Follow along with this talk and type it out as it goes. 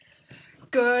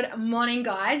Good morning,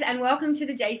 guys, and welcome to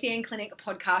the JCN Clinic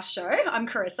podcast show. I'm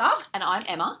Carissa. And I'm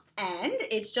Emma. And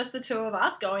it's just the two of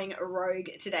us going rogue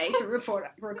today to record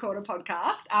a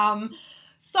podcast.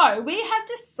 So we have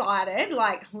decided,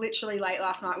 like literally late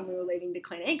last night when we were leaving the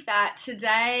clinic, that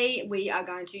today we are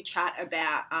going to chat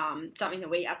about something that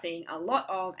we are seeing a lot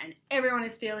of and everyone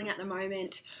is feeling at the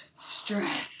moment,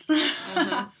 stress.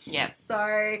 Mm-hmm. Yeah.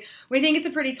 So we think it's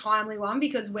a pretty timely one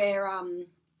because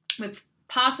we've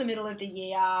past the middle of the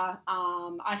year.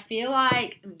 I feel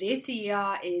like this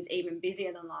year is even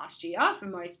busier than last year for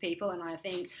most people, and I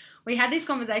think we had this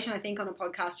conversation, I think, on a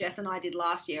podcast Jess and I did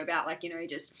last year about, like, you know,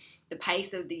 just the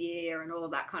pace of the year and all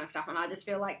of that kind of stuff, and I just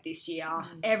feel like this year,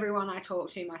 everyone I talk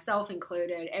to, myself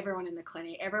included, everyone in the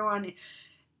clinic, everyone,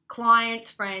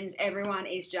 clients, friends, everyone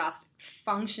is just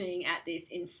functioning at this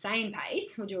insane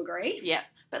pace. Would you agree? Yeah,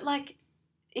 but like,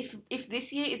 if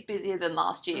this year is busier than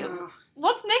last year,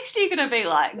 what's next year going to be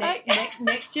like?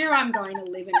 Next year I'm going to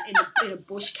live in a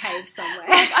bush cave somewhere.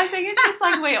 Like, I think it's just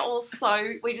like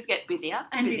we just get busier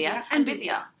and busier and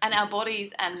busier. And our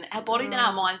bodies and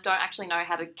our minds don't actually know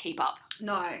how to keep up.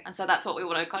 No. And so that's what we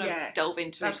want to kind of delve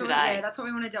into today. That's what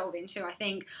we want to delve into, I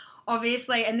think.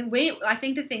 Obviously, and I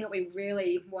think the thing that we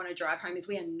really want to drive home is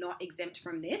we are not exempt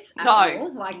from this at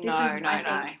all. Like, this is,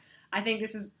 I think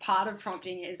this is part of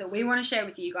prompting, is that we want to share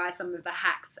with you guys some of the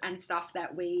hacks and stuff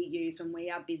that we use when we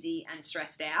are busy and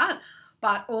stressed out,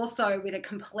 but also with a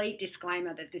complete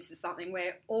disclaimer that this is something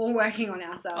we're all working on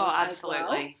ourselves. Oh,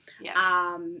 absolutely. As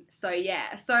well.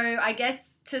 Yeah. So I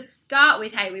guess to start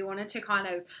with, hey, we wanted to kind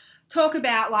of talk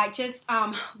about, like, just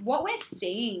what we're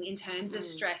seeing in terms of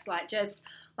stress. Like, just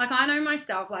like, I know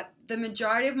myself, like the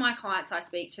majority of my clients I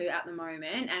speak to at the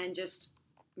moment, and just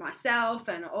myself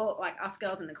and all, like, us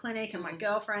girls in the clinic and my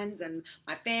girlfriends and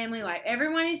my family, like,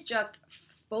 everyone is just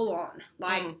full on,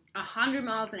 like 100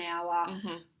 miles an hour,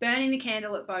 burning the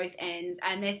candle at both ends,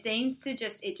 and it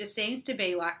just seems to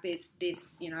be like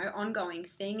this you know, ongoing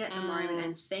thing at the moment,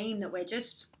 and theme that we're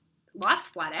just, life's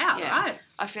flat out, right?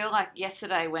 I feel like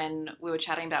yesterday when we were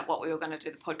chatting about what we were going to do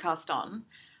the podcast on,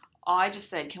 I just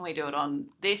said, can we do it on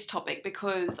this topic?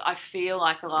 Because I feel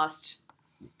like the last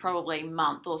probably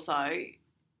month or so,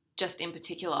 just in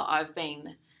particular, I've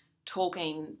been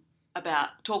talking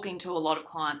to a lot of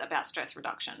clients about stress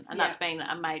reduction, and that's been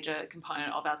a major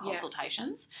component of our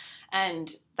consultations,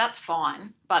 and that's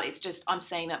fine, but it's just, I'm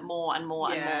seeing it more and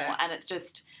more and more, and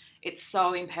it's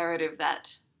so imperative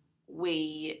that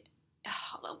we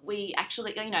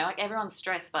actually, you know, like, everyone's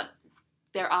stressed, but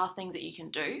there are things that you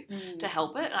can do to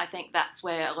help it, and I think that's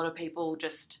where a lot of people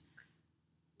just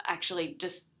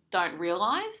don't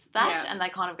realise that, and they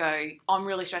kind of go, I'm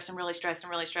really stressed, and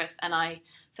I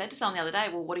said to someone the other day,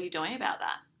 well, what are you doing about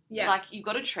that? Yeah. Like, you've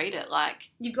got to treat it like...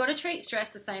 You've got to treat stress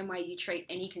the same way you treat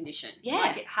any condition. Yeah.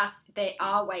 Like, there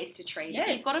are ways to treat it.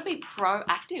 You've got to be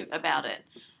proactive about it.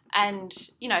 And,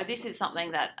 you know, this is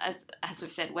something that, as we've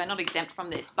said, we're not exempt from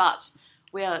this, but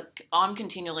I'm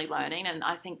continually learning, and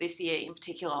I think this year in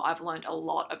particular I've learned a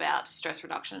lot about stress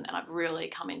reduction, and I've really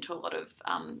come into a lot of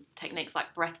techniques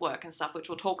like breath work and stuff, which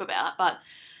we'll talk about, but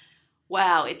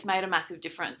wow, it's made a massive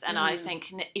difference. And I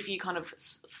think if you kind of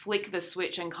flick the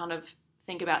switch and kind of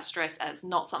think about stress as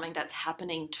not something that's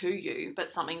happening to you, but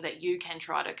something that you can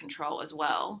try to control as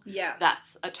well,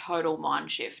 that's a total mind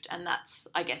shift, and that's,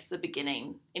 I guess, the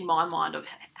beginning in my mind of,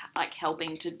 like,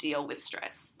 helping to deal with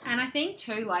stress. And I think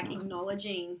too, like,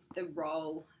 acknowledging the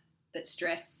role that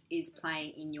stress is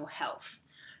playing in your health.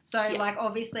 So, like,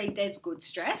 obviously there's good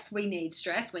stress. We need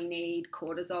stress. We need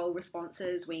cortisol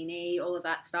responses. We need all of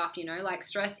that stuff, you know. Like,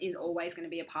 stress is always going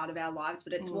to be a part of our lives,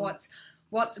 but it's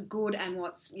what's good and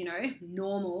what's, you know,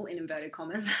 normal, in inverted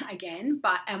commas, again,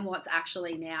 and what's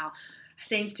actually now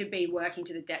seems to be working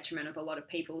to the detriment of a lot of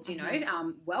people's, you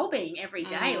know, well-being every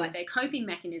day, like their coping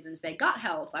mechanisms, their gut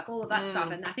health, like all of that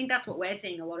stuff. And I think that's what we're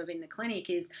seeing a lot of in the clinic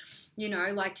is, you know,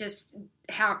 like, just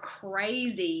how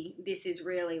crazy this is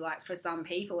really, like, for some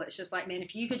people. It's just like, man,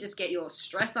 if you could just get your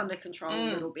stress under control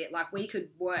a little bit, like, we could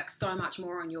work so much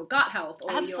more on your gut health,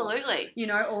 or absolutely, your, you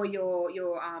know, or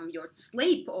your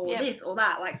sleep, or this or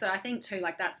that. Like, so I think too,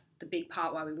 like, that's the big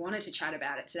part why we wanted to chat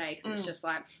about it today, because it's just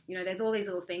like, you know, there's all these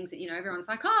little things that, you know, everyone's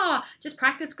like, oh, just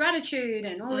practice gratitude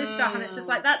and all this stuff, and it's just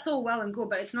like, that's all well and good,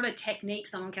 but it's not a technique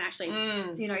someone can actually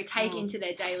you know, take into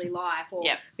their daily life, or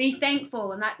be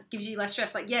thankful, and that gives you less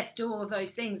stress. Like, yes, do all of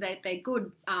those things, they're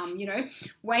good you know,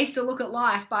 ways to look at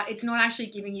life, but it's not actually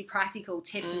giving you practical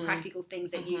tips and practical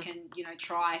things that you can, you know,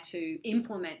 try to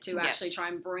implement to actually try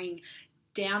and bring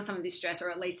down some of this stress, or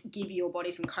at least give your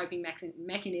body some coping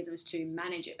mechanisms to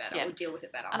manage it better or deal with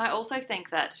it better. And I also think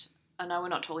that, I know we're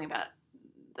not talking about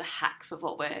the hacks of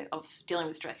of dealing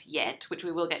with stress yet, which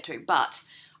we will get to. But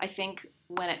I think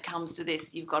when it comes to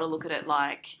this, you've got to look at it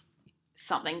like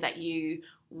something that you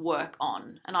work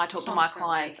on. And I talk to my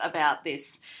clients about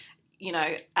this,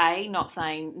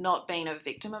 not being a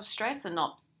victim of stress and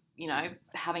not,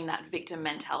 having that victim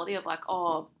mentality of like,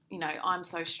 oh, I'm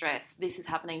so stressed. This is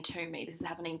happening to me. This is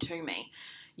happening to me.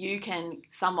 You can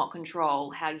somewhat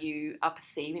control how you are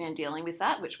perceiving and dealing with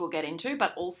that, which we'll get into.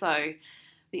 But also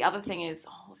the other thing is,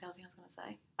 what was the other thing I was going to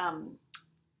say?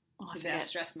 It's about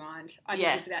stress mind. I did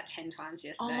this about 10 times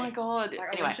yesterday. Oh my God.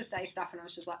 Like, I went to say stuff and I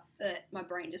was just like, my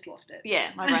brain just lost it. Yeah,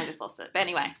 my brain just lost it. But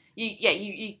anyway,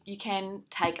 you can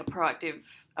take a proactive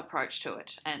approach to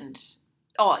it. And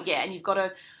you've got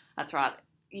to, that's right,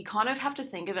 you kind of have to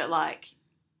think of it like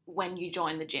when you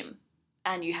join the gym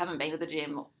and you haven't been to the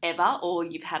gym ever, or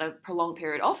you've had a prolonged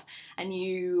period off and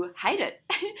you hate it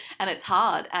and it's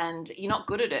hard and you're not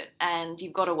good at it and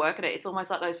you've got to work at it. It's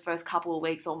almost like those first couple of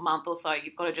weeks or month or so,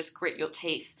 you've got to just grit your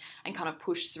teeth and kind of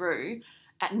push through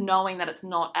at knowing that it's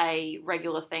not a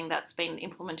regular thing that's been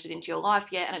implemented into your life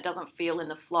yet and it doesn't feel in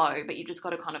the flow, but you just got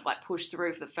to kind of like push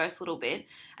through for the first little bit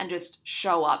and just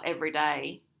show up every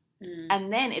day.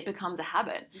 And then it becomes a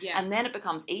habit, and then it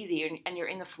becomes easier, and you're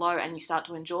in the flow, and you start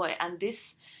to enjoy it. And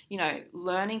this,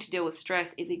 learning to deal with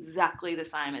stress is exactly the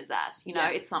same as that.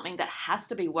 It's something that has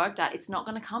to be worked at. It's not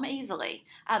going to come easily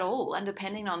at all. And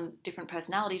depending on different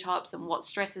personality types and what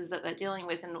stresses that they're dealing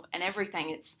with and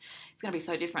everything, it's going to be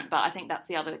so different. But I think that's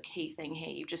the other key thing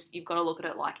here. You've got to look at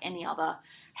it like any other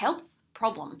health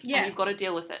problem. And you've got to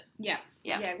deal with it. Yeah.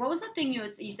 What was the thing you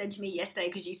said to me yesterday?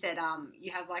 Because you said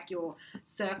you have like your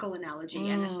circle analogy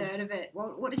and a third of it.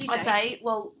 What did you say? I say,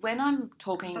 well, when I'm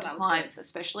talking to clients,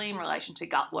 especially in relation to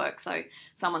gut work, so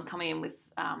someone's coming in with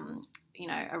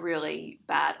a really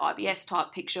bad IBS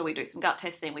type picture, we do some gut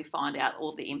testing, we find out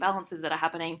all the imbalances that are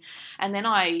happening, and then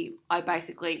I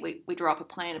basically we draw up a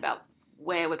plan about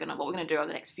what we're going to do over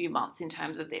the next few months in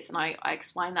terms of this. And I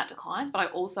explain that to clients, but I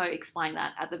also explain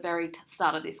that at the very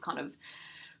start of this kind of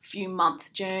few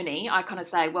month journey. I kind of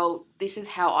say, well, this is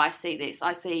how I see this.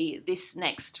 I see this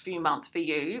next few months for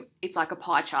you. It's like a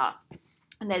pie chart.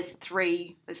 And there's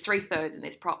three thirds in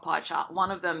this pie chart.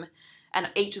 One of them, and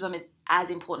each of them is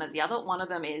as important as the other. One of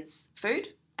them is food.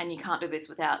 And you can't do this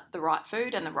without the right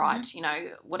food and the right,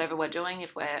 whatever we're doing,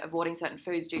 if we're avoiding certain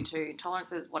foods due to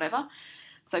intolerances, whatever.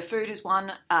 So food is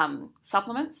one,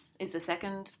 supplements is the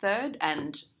second third,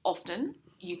 and often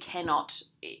you cannot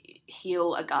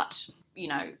heal a gut,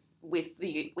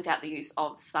 without the use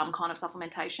of some kind of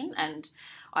supplementation. And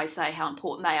I say how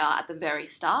important they are at the very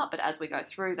start, but as we go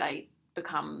through, they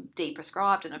become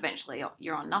de-prescribed and eventually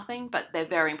you're on nothing, but they're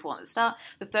very important at the start.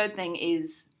 The third thing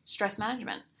is stress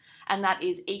management. And that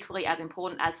is equally as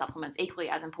important as supplements, equally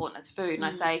as important as food. And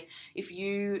I say, if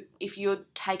you're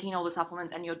taking all the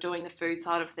supplements and you're doing the food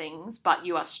side of things, but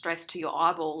you are stressed to your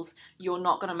eyeballs, you're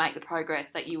not going to make the progress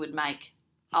that you would make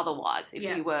otherwise if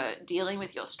you were dealing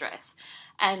with your stress.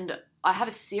 And I have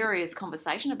a serious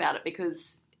conversation about it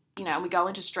because, we go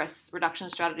into stress reduction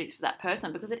strategies for that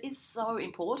person because it is so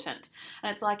important.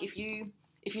 And it's like if you're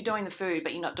doing the food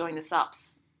but you're not doing the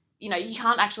sups, you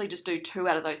can't actually just do 2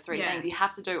 out of those 3 things. You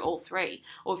have to do all 3.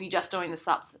 Or if you're just doing the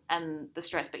sups and the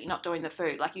stress, but you're not doing the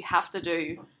food, like you have to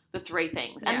do the 3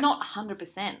 things. And not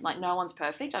 100%. Like no one's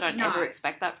perfect. I don't ever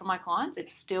expect that from my clients.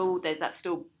 It's still, there's that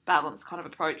still balanced kind of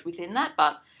approach within that,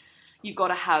 but you've got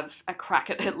to have a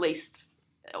crack at least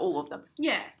all of them.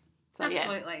 Yeah, so,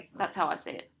 absolutely. That's how I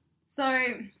see it. So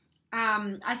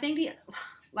I think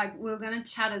we're going to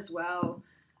chat as well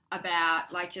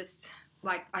about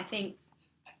I think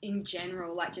in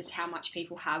general, like just how much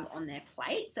people have on their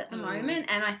plates at the moment.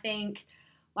 And I think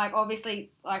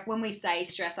obviously when we say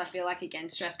stress, I feel like again,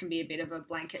 stress can be a bit of a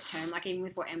blanket term, like even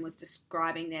with what Em was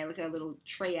describing there with her little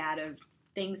triad of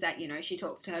things that, she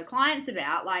talks to her clients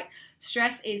about. Like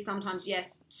stress is sometimes,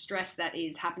 yes, stress that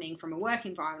is happening from a work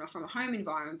environment or from a home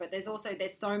environment, but there's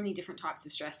so many different types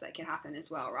of stress that can happen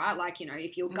as well, right? Like,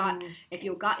 if your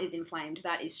gut is inflamed,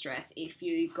 that is stress. If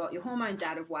you've got your hormones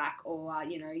out of whack, or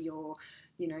you're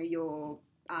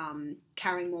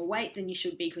carrying more weight than you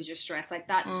should be because you're stressed, like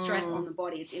that's stress on the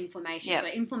body. It's inflammation. So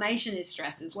inflammation is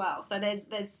stress as well. So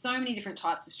there's so many different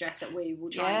types of stress that we will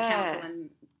try and counsel and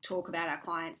talk to our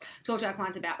clients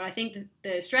about. But I think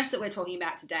the stress that we're talking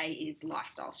about today is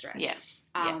lifestyle stress,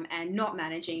 and not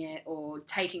managing it or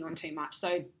taking on too much.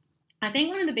 So I think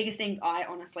one of the biggest things I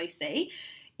honestly see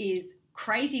is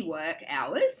crazy work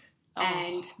hours.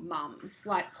 And mums,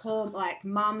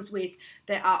 mums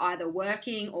that are either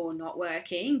working or not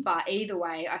working, but either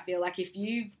way, I feel like if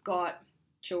you've got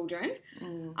children,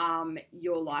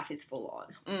 your life is full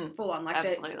on. Like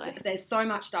absolutely. There's so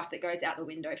much stuff that goes out the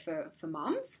window for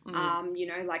mums. You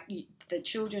know, like the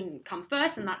children come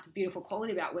first, and that's a beautiful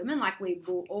quality about women. Like we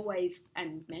will always,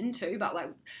 and men too, but like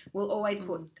we'll always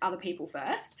put other people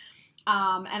first.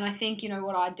 And I think, you know,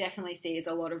 what I definitely see is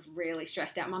a lot of really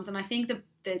stressed out mums. And I think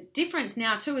the difference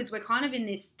now too is we're kind of in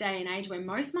this day and age where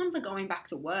most mums are going back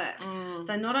to work.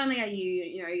 So not only are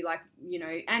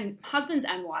and husbands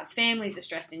and wives, families are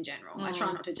stressed in general. I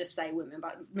try not to just say women,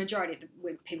 but majority of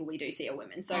the people we do see are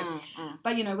women. So,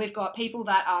 but you know, we've got people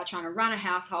that are trying to run a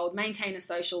household, maintain a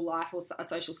social life or a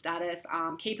social status,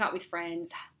 keep up with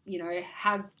friends, you know,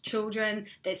 have children.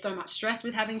 There's so much stress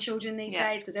with having children these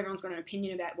days because everyone's got an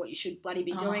opinion about what you should bloody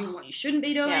be doing and what you shouldn't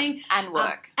be doing. And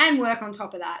work. And work on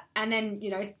top of that. And then, you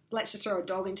know, let's just throw a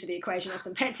dog into the equation or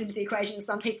some pets into the equation of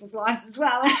some people's lives as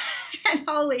well. And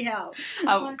holy hell.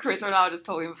 Carissa and I were just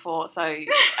talking before, so a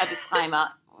disclaimer,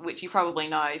 which you probably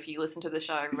know if you listen to the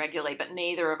show regularly, but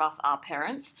neither of us are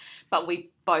parents, but we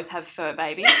both have fur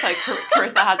babies. So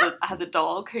Carissa has a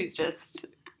dog who's just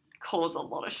caused a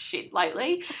lot of shit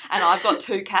lately, and I've got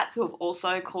 2 cats who have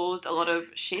also caused a lot of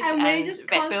shit and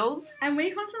vet bills. And we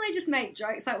constantly just make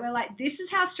jokes, like we're like, this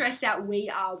is how stressed out we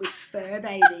are with fur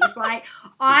babies. Like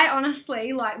I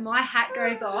honestly, like my hat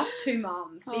goes off to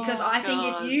mums because I think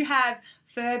if you have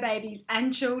fur babies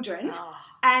and children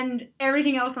and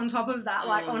everything else on top of that,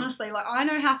 like honestly, like I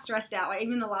know how stressed out, like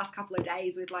even the last couple of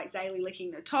days with like Zaylee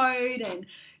licking the toad and,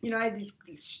 you know, this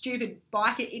stupid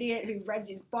biker idiot who revs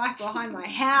his bike behind my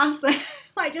house,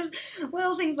 like just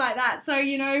little things like that. So,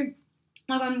 you know,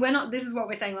 like this is what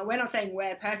we're saying, like we're not saying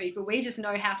we're perfect, but we just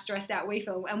know how stressed out we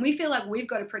feel, and we feel like we've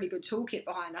got a pretty good toolkit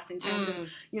behind us in terms of,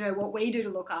 you know, what we do to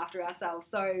look after ourselves.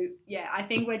 So yeah, I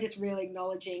think we're just really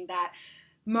acknowledging that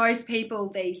most people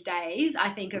these days,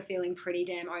 I think, are feeling pretty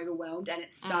damn overwhelmed, and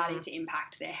it's starting to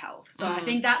impact their health. So I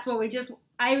think that's what we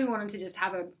wanted to just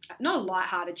have not a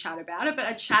lighthearted chat about it,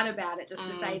 but a chat about it just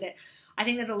to say that I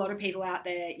think there's a lot of people out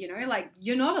there, you know, like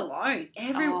you're not alone.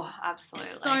 Absolutely.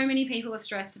 So many people are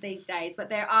stressed these days, but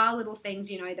there are little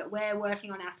things, you know, that we're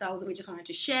working on ourselves that we just wanted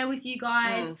to share with you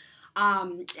guys.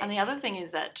 And the other thing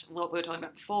is that what we were talking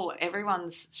about before,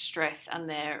 everyone's stress and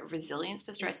their resilience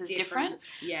to stress is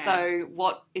different. Yeah. So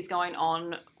what is going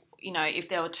on, you know, if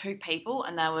there were 2 people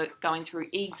and they were going through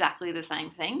exactly the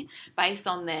same thing based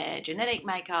on their genetic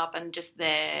makeup and just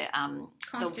their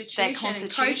constitution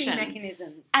and coping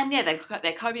mechanisms. And yeah, they've got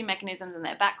their coping mechanisms and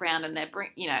their background and their,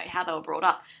 you know, how they were brought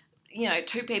up. You know,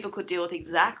 2 people could deal with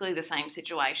exactly the same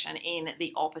situation in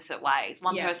the opposite ways.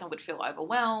 One person would feel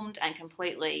overwhelmed and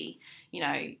completely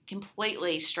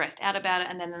stressed out about it,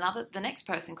 and then the next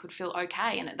person could feel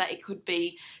okay, and that it could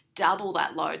be double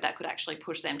that load that could actually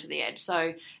push them to the edge.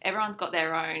 So everyone's got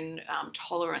their own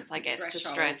tolerance, I guess, to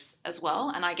stress as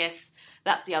well. And I guess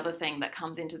that's the other thing that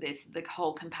comes into this, the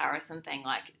whole comparison thing,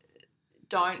 like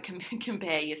don't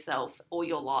compare yourself or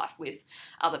your life with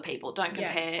other people. Don't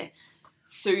compare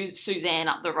Suzanne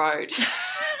up the road.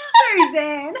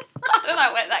 Suzanne. I don't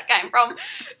know where that came from.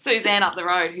 Suzanne up the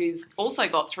road, who's also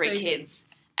got 3 kids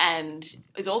and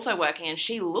is also working, and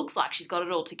she looks like she's got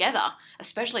it all together,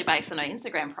 especially based on her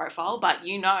Instagram profile. But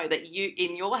you know that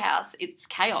in your house it's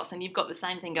chaos, and you've got the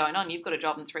same thing going on. You've got a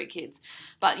job and 3 kids,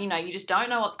 but you know you just don't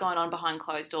know what's going on behind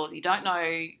closed doors. You don't know.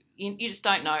 You just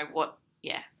don't know what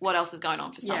else is going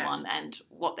on for someone and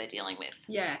what they're dealing with.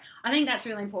 Yeah, I think that's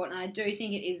really important. I do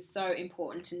think it is so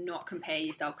important to not compare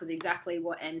yourself, because exactly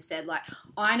what Em said, like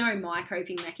I know my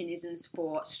coping mechanisms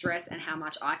for stress and how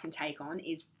much I can take on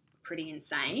is pretty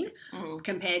insane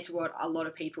compared to what a lot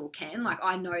of people can. Like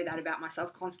I know that about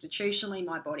myself. Constitutionally,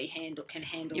 my body can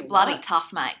handle. You're bloody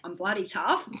tough, mate. I'm bloody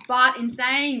tough. But in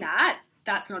saying that,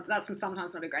 that's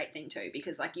sometimes not a great thing too,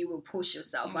 because like you will push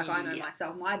yourself. Like I know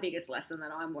myself, my biggest lesson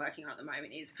that I'm working on at the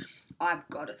moment is I've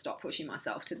got to stop pushing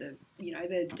myself to the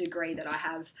degree that I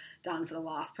have done for the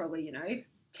last probably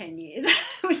 10 years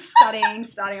with studying on a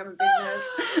business,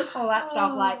 all that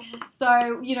stuff. Like,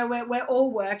 so, we're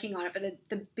all working on it, but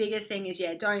the biggest thing is,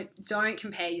 don't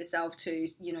compare yourself to,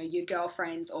 your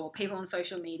girlfriends or people on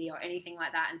social media or anything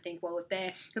like that, and think, well,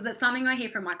 because it's something I hear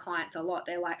from my clients a lot.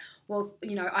 They're like, well,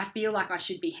 I feel like I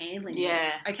should be handling this.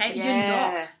 Okay. Yeah.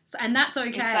 You're not. So, and that's okay.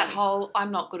 It's that whole,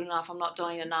 I'm not good enough. I'm not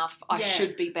doing enough. I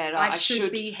should be better. I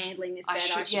should be handling this better.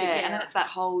 I should be better. And then it's that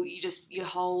whole, your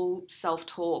whole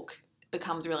self-talk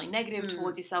becomes really negative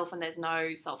towards yourself, and there's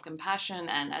no self-compassion,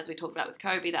 and as we talked about with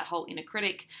Kobe, that whole inner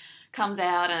critic comes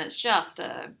out, and it's just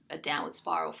a downward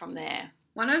spiral from there.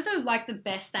 One of the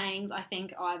best sayings I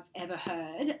think I've ever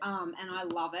heard, and I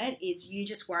love it, is you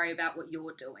just worry about what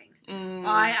you're doing.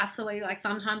 I absolutely,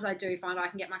 sometimes I do find I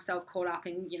can get myself caught up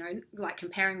in,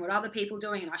 comparing what other people are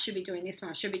doing, and I should be doing this one,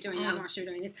 I should be doing that one, I should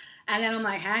be doing this. And then I'm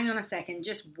like, hang on a second,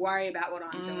 just worry about what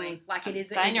I'm doing.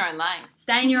 Stay in your own lane.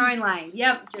 Stay in your own lane.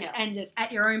 Yep. And just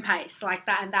at your own pace like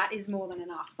that. And that is more than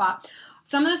enough. But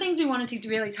some of the things we wanted to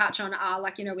really touch on are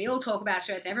we all talk about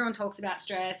stress. Everyone talks about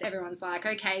stress. Everyone's like,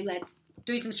 okay, let's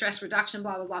do some stress reduction,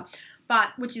 blah, blah, blah. But,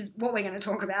 which is what we're going to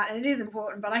talk about, and it is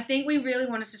important. But I think we really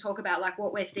wanted to talk about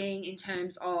what we're seeing in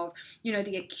terms of,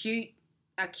 the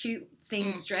acute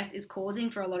things stress is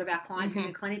causing for a lot of our clients in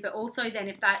the clinic, but also then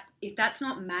if that's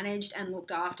not managed and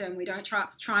looked after, and we don't try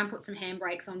and put some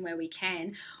handbrakes on where we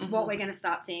can, what we're going to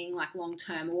start seeing long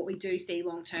term, or what we do see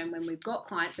long term when we've got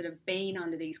clients that have been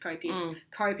under these copious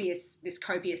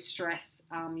stress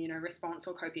response,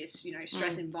 or copious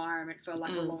stress environment for a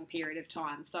long period of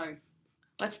time. So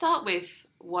let's start with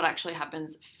what actually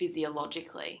happens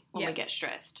physiologically when we get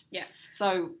stressed. Yeah.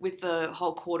 So with the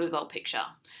whole cortisol picture.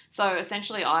 So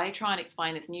essentially I try and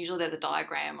explain this, and usually there's a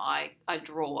diagram I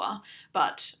draw,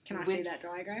 but... Can I see that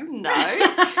diagram? No.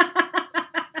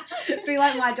 It'd be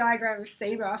like my diagram of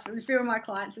SIBO. A few of my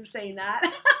clients have seen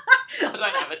that. I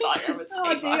don't have a diagram of SIBO. Oh,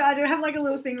 I do have a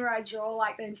little thing where I draw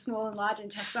the small and large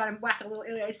intestine and whack a little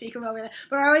ileocecal over there.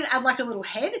 But I always add a little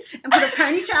head and put a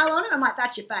ponytail on it. I'm like,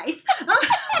 that's your face.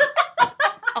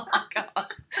 Oh my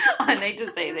God. I need to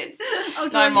see this.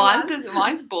 No,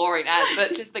 mine's boring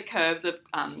but just the curves of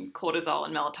cortisol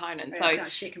and melatonin. So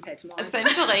sounds shit compared to mine.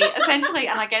 Essentially,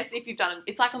 and I guess if you've done it,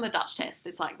 it's like on the Dutch test.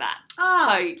 It's like that. Oh,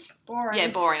 so boring. Yeah,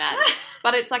 boring ad.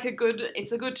 But it's a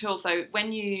good tool. So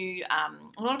when you,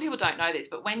 a lot of people don't know this,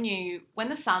 but when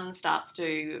the sun starts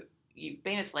to, you've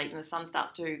been asleep and the sun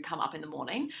starts to come up in the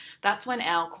morning, that's when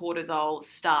our cortisol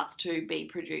starts to be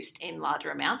produced in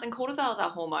larger amounts. And cortisol is our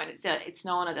hormone. It's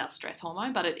known as our stress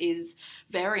hormone, but it is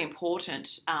very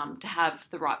important to have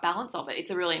the right balance of it. It's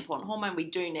a really important hormone.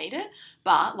 We do need it,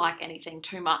 but like anything,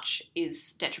 too much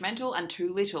is detrimental and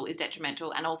too little is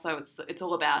detrimental. And also it's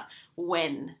all about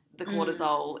when the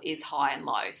cortisol is high and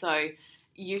low. So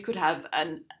you could have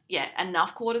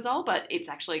enough cortisol, but it's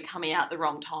actually coming out at the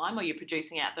wrong time, or you're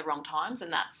producing it at the wrong times,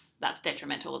 and that's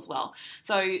detrimental as well.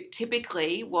 So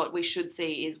typically what we should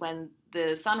see is when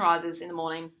the sun rises in the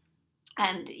morning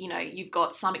and you've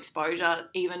got some exposure,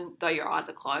 even though your eyes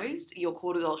are closed, your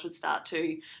cortisol should start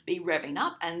to be revving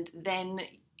up, and then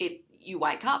you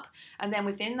wake up, and then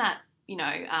within that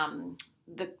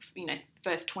the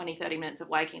first 20-30 minutes of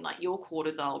waking, your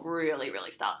cortisol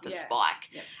really starts to spike.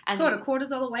 Yep. It's called a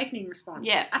cortisol awakening response.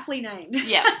 Yeah. Aptly named.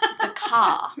 Yeah, the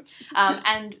car.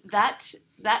 And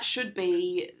that should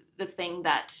be the thing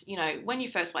that, when you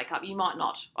first wake up, you might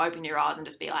not open your eyes and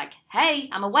just be like, hey,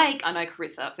 I'm awake. I know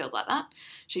Carissa feels like that.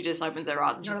 She just opens her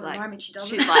eyes and she's like, moment she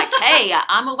doesn't. She's like, hey,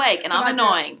 I'm awake and I'm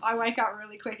annoying. I wake up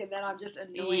really quick and then I'm just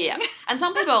annoying. Yeah. And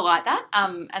some people are like that,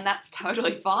 and that's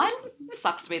totally fine.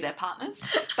 Sucks to be their partners.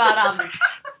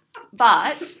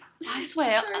 But I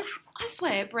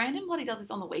swear, Brandon bloody does this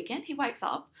on the weekend. He wakes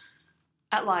up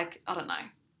at I don't know,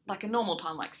 a normal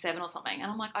time, 7 or something.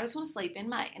 And I'm like, I just want to sleep in,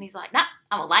 mate. And he's like, nah,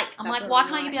 I'm awake. I'm like, why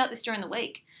can't you be like this during the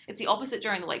week? It's the opposite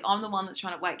during the week. I'm the one that's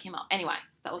trying to wake him up. Anyway,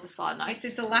 that was a side note.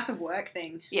 It's a lack of work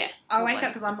thing. Yeah. I wake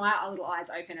up because my little eyes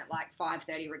open at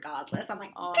 5:30 regardless. I'm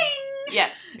like, ping! Yeah.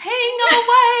 Ping, I'm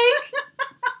awake!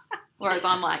 Whereas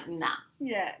I'm like, nah.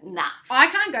 Yeah. Nah. I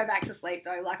can't go back to sleep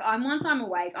though. Once I'm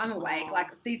awake, I'm awake.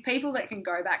 These people that can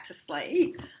go back to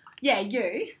sleep... Yeah,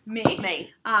 you, me.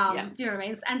 Me. Do you know what I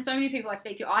mean? And so many people I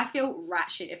speak to, I feel rat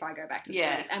shit if I go back to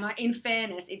sleep. And in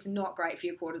fairness, it's not great for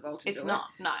your cortisol to do it. It's not,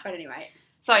 no. But anyway.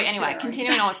 So anyway,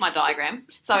 continuing on with my diagram.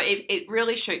 So it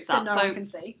really shoots up. No one can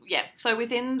see. Yeah. So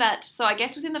within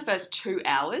the first 2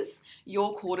 hours,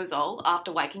 your cortisol,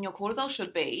 after waking, your cortisol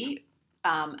should be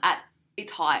at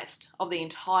its highest of the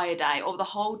entire day, of the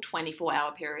whole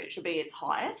 24-hour period. It should be its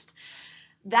highest.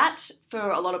 That,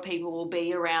 for a lot of people, will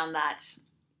be around that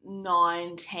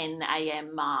 9-10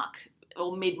 a.m. mark,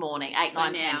 or mid-morning, 8,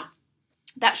 9, 10.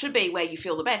 That should be where you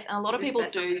feel the best. And a lot of people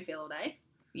do... You feel all day?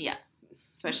 Yeah.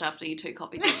 Especially after your 2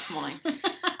 coffees this morning.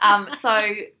 So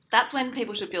that's when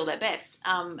people should feel their best.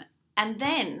 And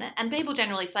And people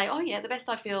generally say, oh yeah, the best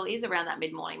I feel is around that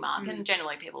mid-morning mark. And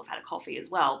generally people have had a coffee as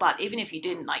well. But even if you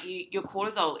didn't, like your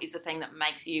cortisol is the thing that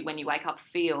makes you, when you wake up,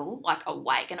 feel like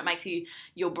awake, and it makes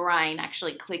your brain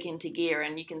actually click into gear,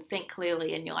 and you can think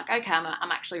clearly, and you're like, okay,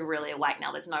 I'm actually really awake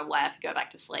now. There's no way I could go back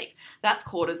to sleep. That's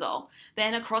cortisol.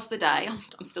 Then across the day,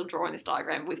 I'm still drawing this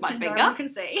diagram with my finger. No one can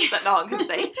see. But no one can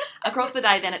see. Across the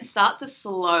day, then it starts to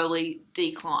slowly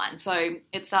decline. So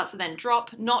it starts to then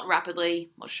drop, not rapidly,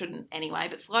 well, shouldn't anyway,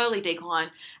 but slowly decline.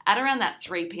 At around that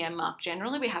 3 p.m. mark,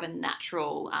 generally we have a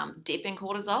natural dip in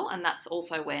cortisol, and that's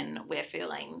also when we're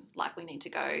feeling like we need to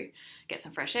go get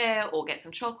some fresh air or get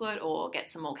some chocolate or get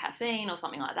some more caffeine or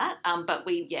something like that. But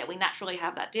we naturally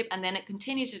have that dip, and then it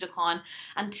continues to decline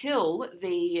until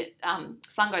the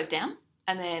sun goes down,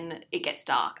 and then it gets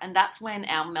dark, and that's when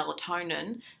our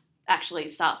melatonin actually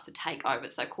starts to take over.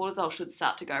 So cortisol should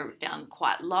start to go down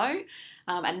quite low,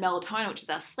 and melatonin, which is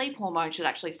our sleep hormone, should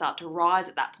actually start to rise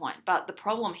at that point. But the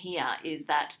problem here is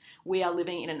that we are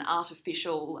living in an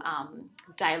artificial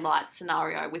daylight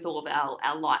scenario with all of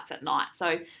our lights at night.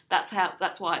 So that's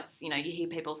why it's, you hear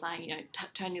people saying,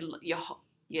 turn your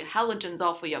halogens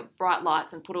off or your bright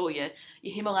lights and put all your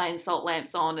Himalayan salt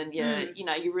lamps on, and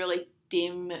your really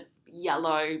dim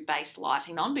yellow based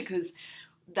lighting on, because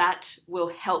that will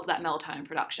help that melatonin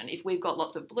production. If we've got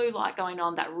lots of blue light going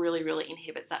on, that really, really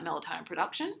inhibits that melatonin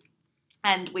production,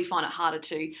 and we find it harder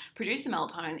to produce the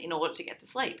melatonin in order to get to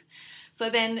sleep. So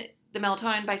then the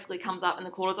melatonin basically comes up and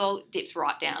the cortisol dips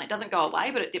right down. It doesn't go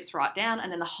away, but it dips right down,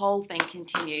 and then the whole thing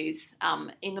continues.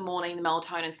 In the morning, the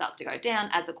melatonin starts to go down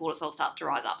as the cortisol starts to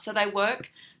rise up. So they work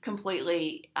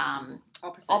completely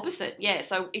opposite. Yeah,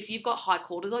 so if you've got high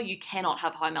cortisol, you cannot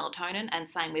have high melatonin, and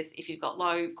same with if you've got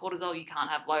low cortisol, you can't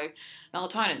have low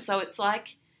melatonin. So it's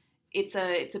like, it's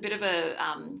a bit of a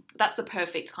that's the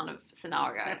perfect kind of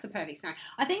scenario. That's the perfect scenario.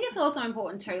 I think it's also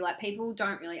important too, like people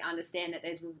don't really understand that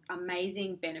there's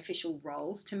amazing beneficial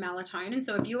roles to melatonin.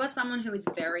 So if you are someone who is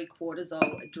very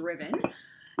cortisol driven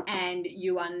and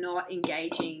you are not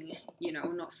engaging,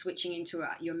 not switching into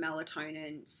your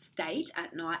melatonin state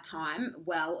at nighttime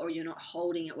well, or you're not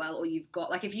holding it well, or you've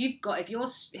got, like, if you're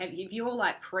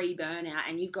like pre-burnout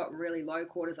and you've got really low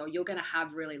cortisol, you're going to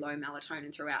have really low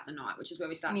melatonin throughout the night, which is where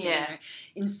we start seeing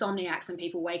insomniacs and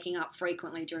people waking up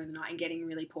frequently during the night and getting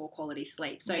really poor quality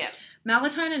sleep. So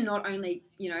melatonin not only,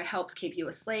 helps keep you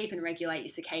asleep and regulate your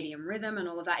circadian rhythm and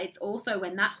all of that, it's also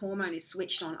when that hormone is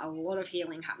switched on, a lot of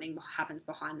healing happens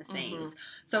behind the scenes.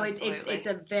 So it's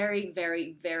a very,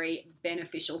 very, very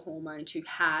beneficial hormone to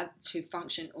have, to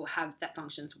function, or have that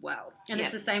functions well. And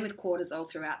it's the same with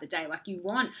cortisol throughout the day. Like, you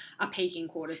want a peak in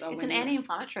cortisol. It's an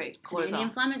anti-inflammatory cortisol. It's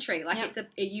anti-inflammatory. Like,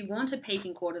 you want a peak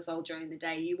in cortisol during the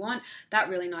day. You want that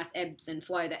really nice ebbs and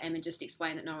flow that Emma just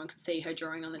explained that no one could see her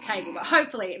drawing on the table, but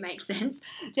hopefully it makes sense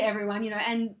to everyone,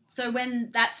 and so when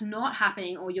that's not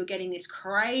happening, or you're getting this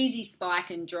crazy spike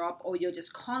and drop, or you're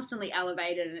just constantly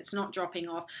elevated and it's not dropping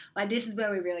off, like, this is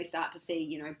where we really start to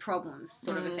see, problems,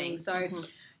 sort of a thing. So,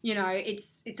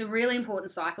 it's a really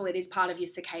important cycle. It is part of your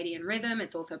circadian rhythm.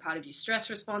 It's also part of your stress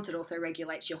response. It also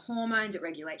regulates your hormones. It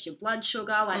regulates your blood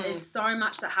sugar. Like, there's so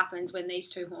much that happens when these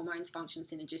two hormones function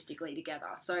synergistically together.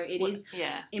 So it is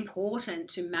important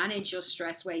to manage your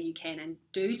stress where you can, and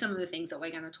do some of the things that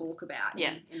we're going to talk about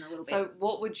in a little bit. So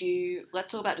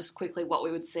let's talk about just quickly what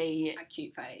we would see.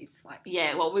 Acute phase.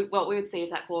 What we would see if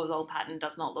that cortisol pattern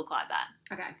does not look like that.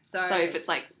 Okay. So if it's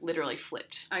like literally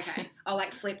flipped. Okay.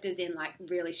 Like flipped as in like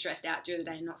really stressed out during the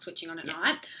day and not switching on at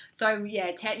night. So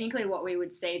technically what we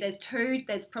would see, there's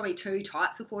probably two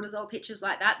types of cortisol pictures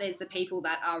like that. There's the people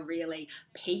that are really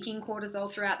peaking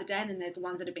cortisol throughout the day, and then there's the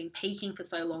ones that have been peaking for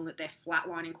so long that they're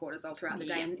flatlining cortisol throughout the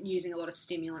day and using a lot of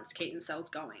stimulants to keep themselves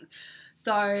going.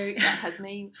 So that has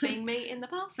been me in the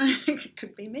past. It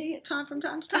could be me from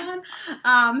time to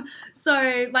time.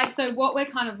 So what we're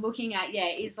kind of looking at,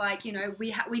 is like,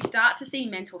 we start to see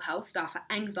mental health stuff,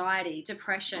 anxiety,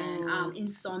 depression,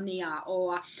 insomnia,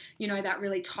 or, that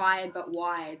really tired but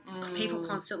wired, people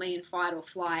constantly in fight or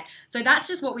flight. So that's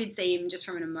just what we'd see even just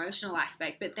from an emotional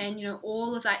aspect. But then,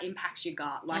 all of that impacts your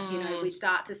gut. Like, we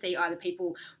start to see either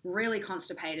people really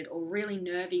constipated or really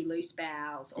nervy, loose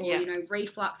bowels, or,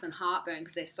 reflux and heartburn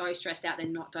because they're so stressed out, they're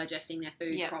not digesting their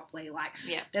food properly. Like,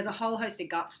 there's a whole host of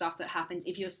gut stuff that happens.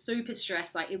 If you're super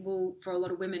stressed, like, it will, for a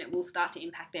lot of women, it will start to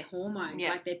impact their hormones.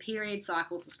 Like, their period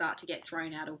cycles will start to get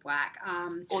thrown out of whack.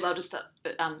 Or they'll just start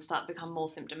to become more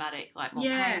symptomatic, like more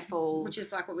painful. Which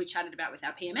is like what we chatted about with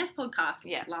our PMS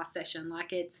podcast last session.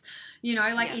 Like, it's,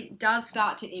 it does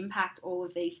start to impact all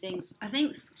of these things. I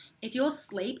think if your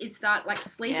sleep is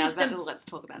let's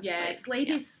talk about sleep. Sleep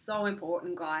is so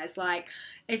important, guys. Like,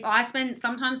 if I spend,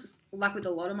 sometimes like with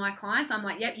a lot of my clients, I'm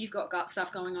like, yep, you've got gut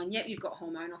stuff going on. Yep, you've got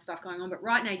hormonal stuff going on. But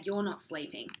right now, you're not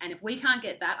sleeping. And if we can't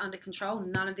get that under control,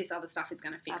 none of this other stuff is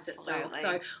going to fix itself.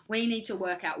 So we need to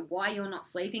work out why you're not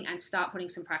sleeping and start putting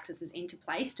some practices into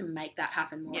place to make that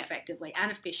happen more effectively and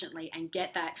efficiently and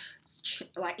get that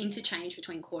like interchange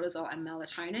between cortisol and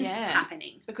melatonin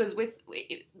happening. Because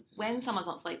when someone's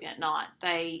not sleeping at night,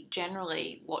 they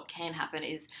generally, what can happen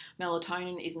is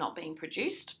melatonin is not being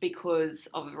produced because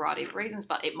of a variety of reasons,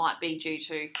 but it might be due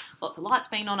to lots of lights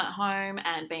being on at home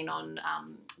and being on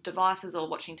devices or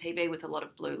watching TV with a lot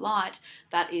of blue light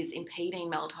that is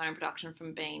impeding melatonin production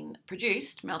from being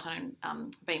produced,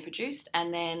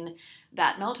 and then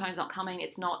that melatonin's not coming,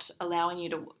 it's not allowing you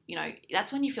to,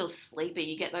 that's when you feel sleepy,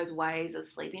 you get those waves of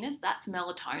sleepiness, that's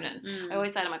melatonin. I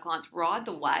always say to my clients, ride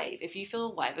the wave. If you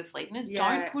feel a wave of sleepiness,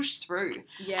 don't push through.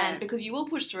 And because you will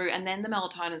push through and then the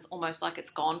melatonin is almost like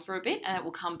it's gone for a bit and it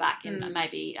will come back in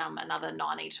maybe another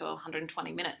 90 to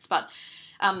 120 minutes. But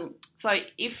so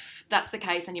if that's the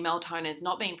case and your melatonin is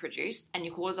not being produced and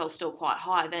your cortisol is still quite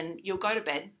high, then you'll go to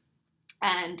bed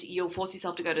and you'll force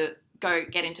yourself to go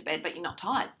get into bed, but you're not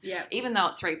tired. Yeah. Even though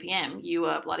at 3 p.m. you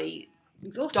are bloody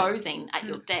exhausted, dozing at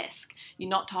your desk, you're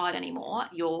not tired anymore.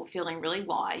 You're feeling really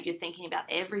wired. You're thinking about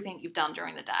everything you've done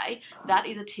during the day. That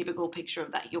is a typical picture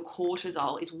of that. Your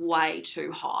cortisol is way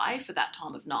too high for that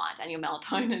time of night, and your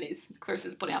melatonin is. Clarissa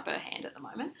is putting up her hand at the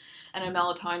moment, and her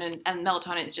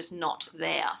melatonin is just not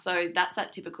there. So that's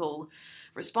that typical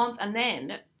response, and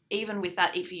then. Even with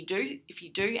that, if you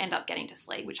do end up getting to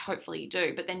sleep, which hopefully you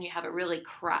do, but then you have a really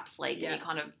crap sleep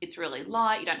and it's really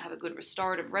light, you don't have a good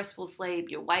restorative, restful sleep,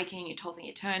 you're waking, you're tossing,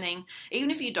 you're turning. Even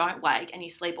if you don't wake and you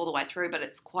sleep all the way through, but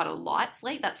it's quite a light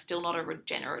sleep, that's still not a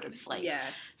regenerative sleep. Yeah.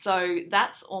 So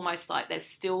that's almost like there's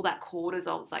still that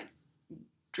cortisol, it's like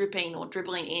dripping or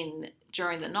dribbling in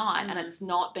during the night and it's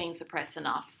not being suppressed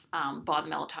enough by the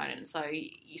melatonin. So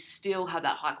you still have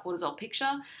that high cortisol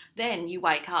picture. Then you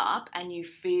wake up and you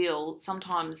feel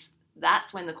sometimes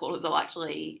that's when the cortisol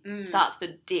actually starts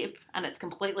to dip and it's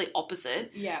completely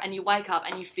opposite. Yeah. And you wake up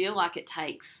and you feel like it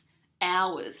takes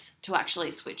hours to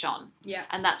actually switch on. Yeah.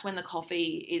 And that's when the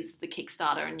coffee is the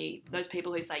Kickstarter, and those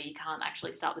people who say you can't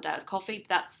actually start the day with coffee,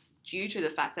 that's due to the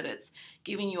fact that it's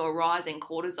giving you a rise in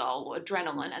cortisol, or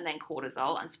adrenaline, and then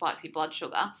cortisol, and spikes your blood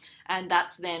sugar. And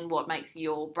that's then what makes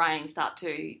your brain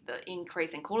the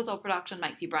increase in cortisol production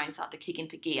makes your brain start to kick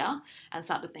into gear and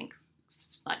start to think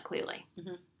like clearly.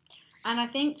 Mm-hmm. And I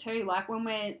think too, like when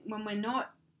we're not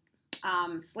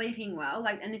sleeping well,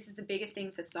 like, and this is the biggest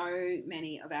thing for so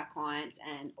many of our clients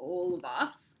and all of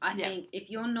us, I think if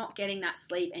you're not getting that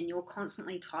sleep and you're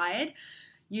constantly tired,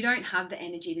 you don't have the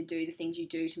energy to do the things you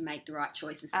do to make the right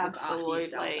choices to look after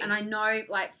yourself. And I know,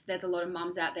 like, there's a lot of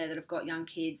mums out there that have got young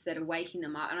kids that are waking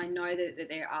them up, and I know that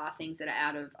there are things that are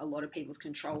out of a lot of people's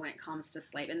control when it comes to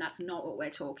sleep, and that's not what we're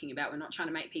talking about. We're not trying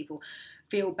to make people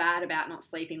feel bad about not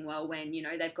sleeping well when,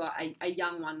 they've got a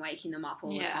young one waking them up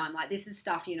all the time. Like, this is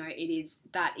stuff,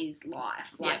 that is life.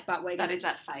 Like, but that is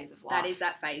that phase of life. That is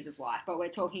that phase of life. But we're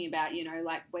talking about,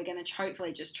 like, we're going to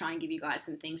hopefully just try and give you guys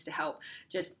some things to help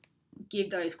just give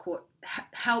those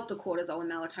help the cortisol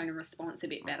and melatonin response a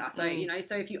bit better. So,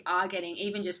 so if you are getting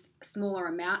even just smaller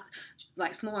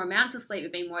amounts of sleep,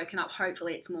 have been woken up,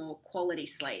 hopefully it's more quality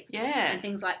sleep. Yeah. And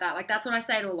things like that. Like, that's what I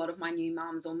say to a lot of my new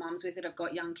mums or mums with it have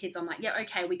got young kids. I'm like, yeah,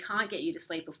 okay, we can't get you to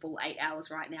sleep a full 8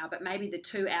 hours right now, but maybe the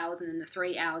 2 hours and then the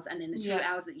 3 hours and then the 2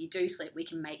 hours that you do sleep, we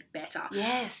can make better.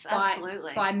 Yes,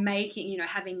 absolutely. By making,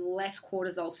 having less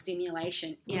cortisol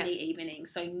stimulation in the evening.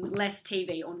 So less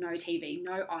TV or no TV,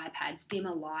 no iPads,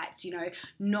 dimmer lights,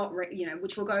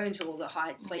 which we'll go into all the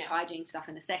sleep hygiene stuff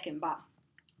in a second, but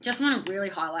just want to really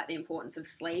highlight the importance of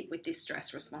sleep with this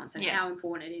stress response and how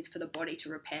important it is for the body to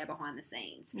repair behind the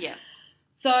scenes. Yeah.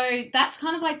 So that's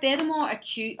kind of like, they're the more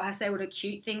acute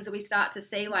things that we start to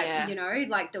see, like,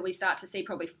 like that we start to see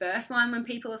probably first line when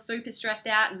people are super stressed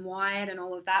out and wired and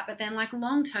all of that. But then, like,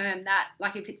 long term, that,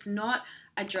 like, if it's not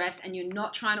addressed and you're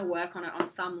not trying to work on it on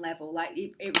some level, like,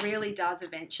 it really does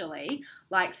eventually,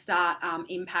 like, start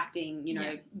impacting,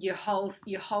 your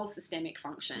whole systemic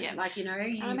function. Yeah. Like, and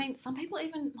I mean, some people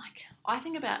even, like, I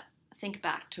think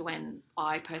back to when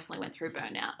I personally went through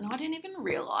burnout and I didn't even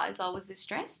realise I was this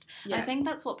stressed. Yeah. I think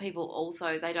that's what people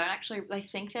also, they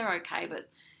think they're okay, but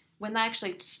when they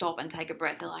actually stop and take a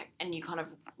breath, they're like, and you kind of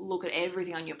look at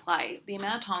everything on your plate, the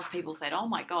amount of times people said, oh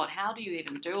my God, how do you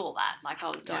even do all that? Like, I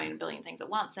was doing a billion things at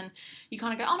once, and you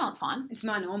kind of go, oh no, it's fine. It's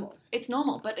my normal. It's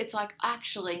normal, but it's like,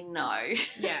 actually, no.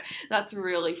 Yeah. That's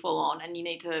really full on, and you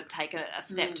need to take a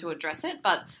step to address it.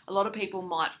 But a lot of people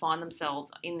might find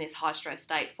themselves in this high stress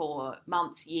state for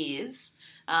months, years,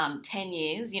 10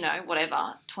 years,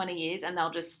 whatever, 20 years, and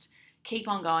they'll just keep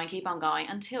on going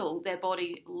until their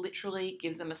body literally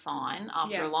gives them a sign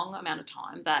after a long amount of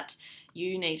time that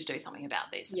you need to do something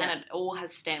about this. Yeah. And it all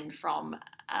has stemmed from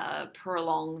a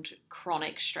prolonged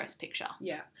chronic stress picture.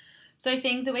 Yeah. So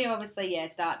things that we obviously,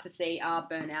 start to see are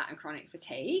burnout and chronic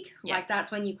fatigue. Yeah. Like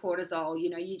that's when your cortisol,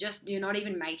 you're not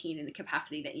even making it in the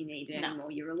capacity that you need it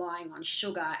anymore. You're relying on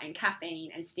sugar and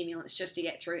caffeine and stimulants just to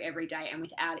get through every day. And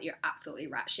without it, you're absolutely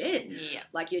rat shit. Yeah.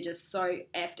 Like you're just so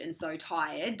effed and so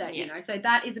tired that, so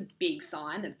that is a big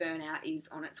sign that burnout is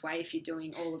on its way if you're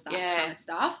doing all of that kind of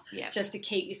stuff. Yeah. Just to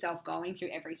keep yourself going through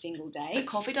every single day. But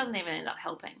coffee doesn't even end up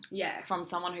helping. Yeah. From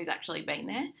someone who's actually been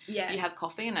there. Yeah. You have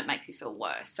coffee and it makes you feel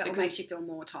worse. So it makes you feel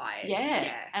more tired.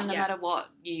 Yeah. And no matter what,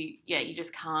 you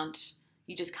just can't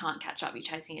catch up. You're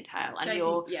chasing your tail. And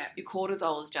your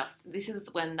cortisol is just, this is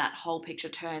when that whole picture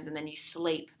turns, and then you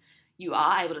sleep. You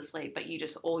are able to sleep, but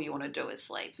all you want to do is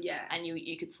sleep. Yeah. And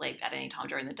you could sleep at any time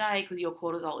during the day because your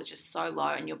cortisol is just so low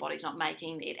and your body's not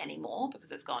making it anymore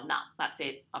because it's gone, nah, that's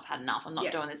it. I've had enough. I'm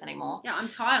not doing this anymore. Yeah, I'm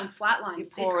tired. I'm flatlined.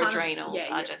 Your poor adrenals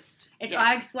are just...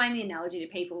 I explain the analogy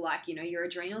to people like, your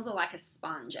adrenals are like a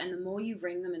sponge, and the more you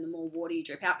wring them and the more water you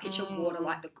drip out, picture water,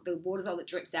 like the cortisol that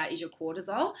drips out is your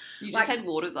cortisol. You just said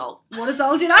waterzol.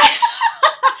 Waterzol, did I?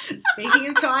 Speaking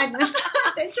of tiredness,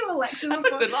 I said to Alexa That's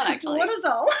before, a good one, actually.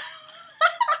 Waterzol.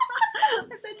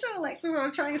 I said to Alexa when I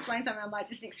was trying to explain something, I'm like,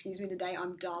 just excuse me today,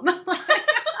 I'm dumb.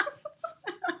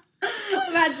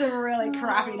 I've had some really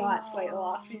crappy nights sleep the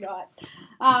last few nights.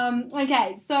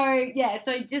 Okay,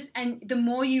 so just, and the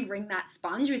more you wring that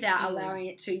sponge without allowing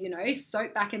it to,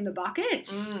 soak back in the bucket,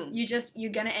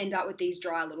 you're going to end up with these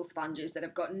dry little sponges that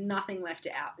have got nothing left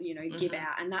to give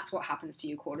out, and that's what happens to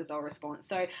your cortisol response.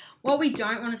 So what we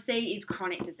don't want to see is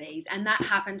chronic disease, and that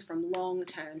happens from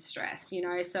long-term stress,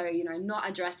 so, not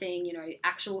addressing,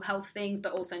 actual health things,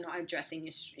 but also not addressing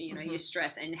your, your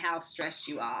stress and how stressed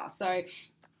you are. So,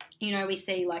 we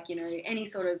see any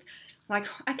sort of, I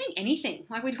think anything.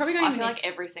 We probably don't I feel like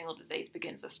every single disease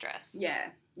begins with stress. Yeah.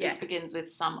 It begins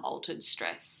with some altered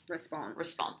stress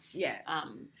response. Yeah.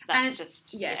 That's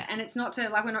just... Yeah, and it's not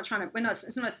to,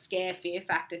 it's not a scare fear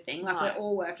factor thing. We're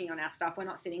all working on our stuff. We're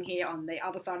not sitting here on the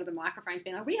other side of the microphones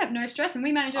being like, we have no stress and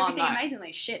we manage everything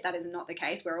amazingly. Shit, that is not the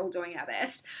case. We're all doing our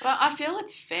best. But I feel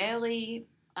it's fairly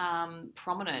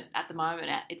prominent at the moment.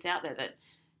 It's out there that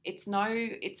it's no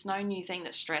new thing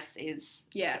that stress is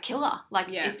a killer.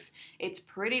 It's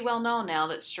pretty well known now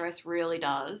that stress really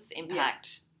does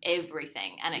impact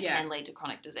everything, and it can lead to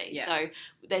chronic disease. Yeah. So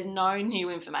there's no new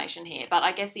information here. But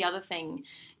I guess the other thing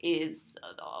is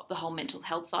the whole mental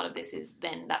health side of this is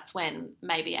then that's when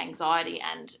maybe anxiety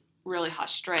and really high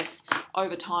stress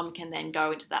over time can then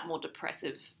go into that more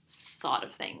depressive side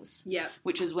of things. Yeah.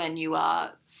 Which is when you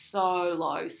are so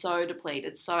low, so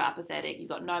depleted, so apathetic, you've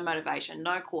got no motivation,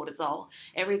 no cortisol,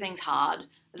 everything's hard.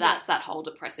 That's that whole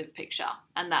depressive picture.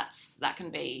 And that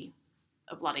can be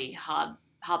a bloody hard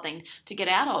thing to get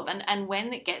out of. And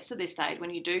when it gets to this stage, when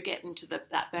you do get into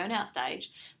that burnout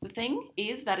stage, the thing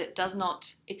is that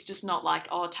it's just not like,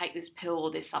 oh, take this pill or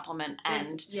this supplement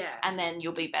and then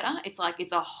you'll be better. It's like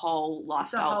it's a whole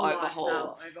lifestyle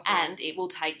overhaul. And it will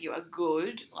take you a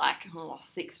good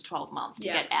 6 to 12 months to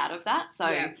get out of that. So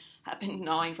I've been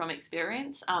knowing from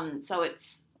experience. So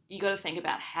you got to think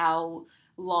about how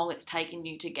long it's taken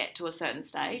you to get to a certain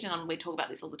stage, and we talk about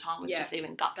this all the time with just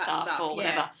even gut stuff or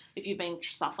whatever. If you've been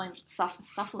suffering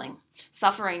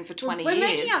for 20 years, we're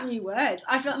making up new words.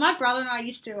 I feel like my brother and I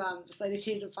used to so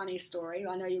here's a funny story.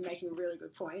 I know you're making a really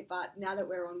good point, but now that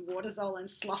we're on waterzol and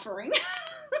sluffering,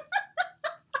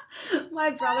 my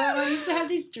brother and I used to have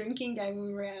this drinking game when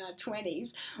we were in our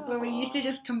 20s where we used to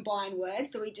just combine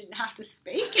words so we didn't have to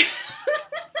speak.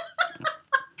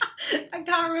 I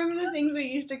can't remember the things we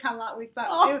used to come up with, but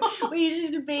we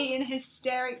used to be in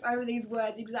hysterics over these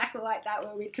words exactly like that,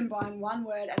 where we'd combine one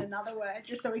word and another word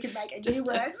just so we could make a new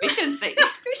word. Efficiency.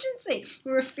 Efficiency.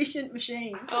 We're efficient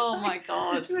machines. Oh, my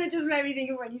God. It just made me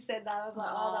think of when you said that. I was like,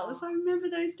 I remember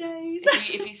those days.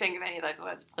 If you think of any of those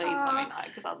words, please let me know,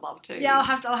 because I'd love to. Yeah, I'll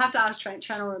have to ask Trent.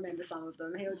 Trent will remember some of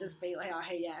them. He'll just be like,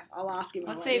 I'll ask him.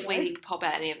 Let's see if we pop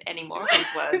out any more of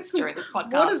these words during this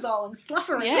podcast. Waterzol and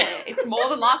sluffering. Yeah, it's more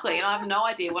than likely, and I have no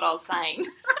idea what I was saying.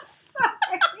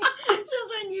 Sorry.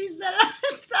 Just when you said it,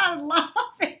 I started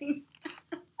laughing.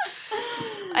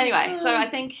 Anyway, so I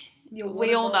think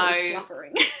we all know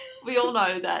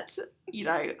that,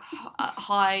 a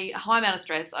high amount of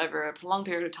stress over a prolonged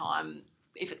period of time,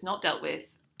 if it's not dealt with,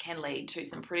 can lead to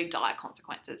some pretty dire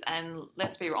consequences. And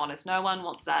let's be honest, no one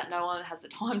wants that. No one has the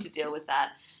time to deal with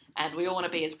that. and we all want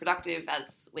to be as productive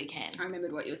as we can. I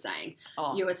remembered what you were saying.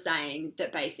 Oh. You were saying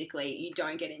that basically you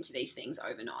don't get into these things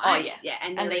overnight. Oh, yeah. Yeah,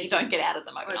 And then you don't get out of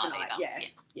them overnight either.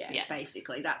 Yeah,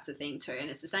 basically that's the thing too. And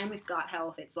it's the same with gut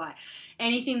health. It's like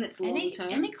anything that's long-term.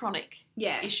 Any chronic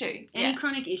issue. Any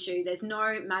chronic issue, there's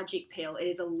no magic pill. It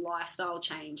is a lifestyle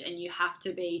change, and you have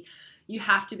to be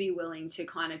willing to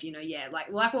kind of,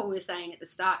 like what we were saying at the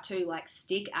start too, like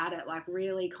stick at it, like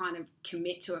really kind of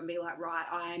commit to it and be like, right,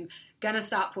 I'm going to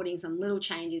start putting some little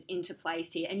changes into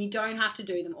place here. And you don't have to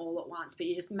do them all at once, but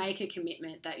you just make a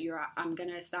commitment that I'm going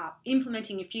to start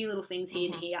implementing a few little things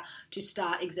here and here to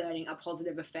start exerting a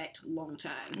positive effect long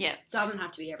term. Yeah. Doesn't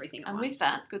have to be everything at once. And with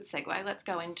that, good segue, let's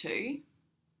go into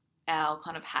our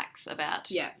kind of hacks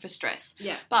for stress.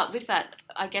 Yeah. But with that,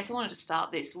 I guess I wanted to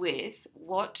start this with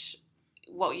what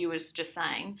you were just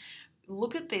saying.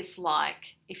 Look at this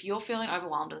like, if you're feeling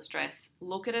overwhelmed and stressed,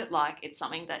 look at it like it's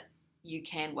something that you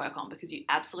can work on, because you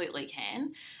absolutely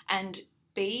can. And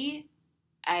be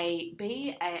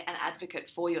an advocate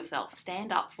for yourself.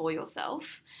 Stand up for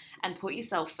yourself and put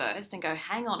yourself first and go,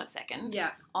 hang on a second.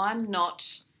 Yeah. I'm not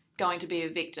going to be a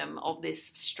victim of this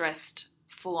stressed,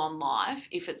 full-on life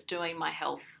if it's doing my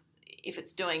health, if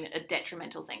it's doing a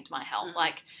detrimental thing to my health.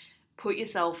 Like, put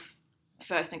yourself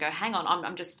first and go, hang on, I'm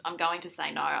going to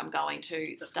say no. I'm going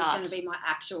to start. It's going to be my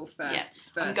actual first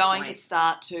I'm going to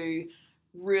start to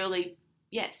really,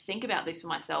 think about this for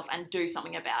myself and do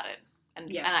something about it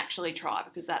and actually try,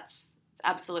 because it's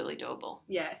absolutely doable.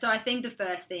 Yeah. So I think the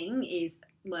first thing is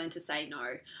learn to say no.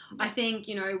 I think,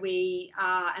 we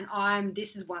are, and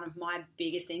this is one of my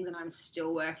biggest things, and I'm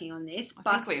still working on this,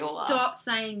 but we all stop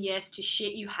saying yes to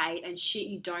shit you hate and shit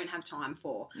you don't have time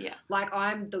for. Yeah. Like,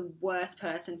 I'm the worst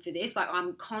person for this. Like,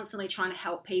 I'm constantly trying to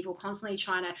help people, constantly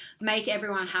trying to make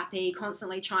everyone happy,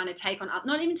 constantly trying to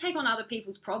not even take on other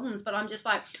people's problems, but I'm just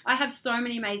like, I have so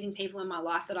many amazing people in my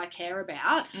life that I care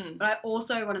about, but I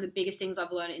also, one of the biggest things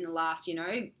I've learned in the last,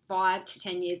 5 to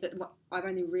 10 years, but I've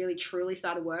only really truly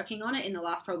started working on it in the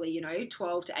last probably,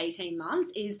 12 to 18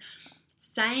 months, is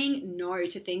saying no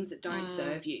to things that don't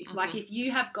serve you. Like, if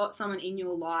you have got someone in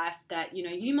your life that,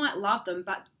 you might love them,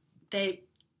 but they're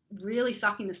really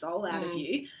sucking the soul out of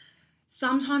you,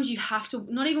 sometimes you have to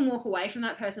not even walk away from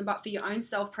that person, but for your own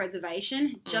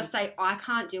self-preservation, just say, I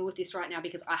can't deal with this right now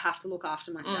because I have to look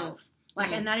after myself.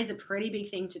 And that is a pretty big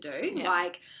thing to do. Yeah.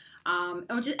 Like,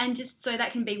 just so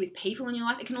that can be with people in your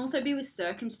life. It can also be with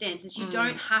circumstances. You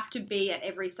don't have to be at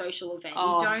every social event.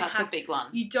 That's a big one.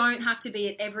 You don't have to be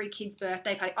at every kid's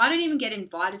birthday party. I don't even get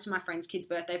invited to my friend's kid's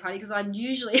birthday party because I'm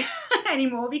usually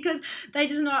anymore, because they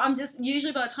just know I'm just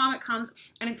usually, by the time it comes,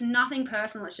 and it's nothing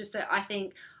personal. It's just that I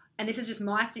think, and this is just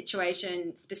my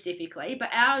situation specifically, but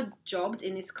our jobs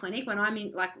in this clinic, when I'm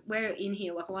in, like, we're in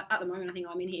here, like at the moment, I think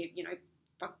I'm in here,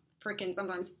 freaking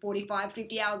sometimes 45,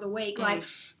 50 hours a week. Like,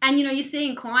 and you're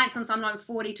seeing clients on sometimes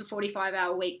 40 to 45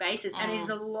 hour a week basis, and it is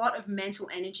a lot of mental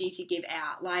energy to give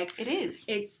out. Like, it is.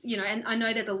 It's, and I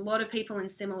know there's a lot of people in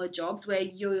similar jobs where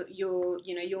you're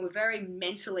very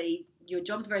mentally, your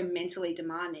job's very mentally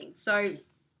demanding. So,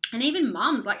 and even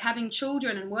mums, like having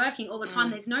children and working all the time,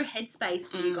 there's no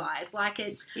headspace for you guys. Like,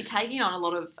 you're taking on a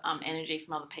lot of energy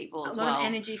from other people as well. A lot of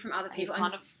energy from other people.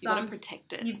 You've got to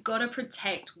protect it. You've got to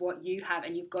protect what you have,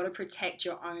 and you've got to protect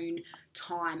your own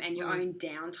time and your own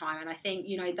downtime. And I think,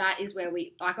 that is where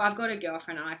I've got a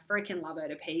girlfriend and I freaking love her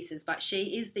to pieces, but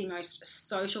she is the most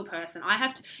social person.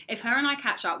 If her and I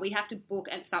catch up, we have to book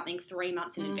something 3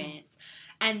 months in advance.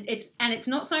 And it's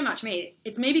not so much me.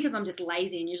 It's me because I'm just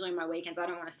lazy, and usually on my weekends I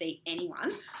don't want to see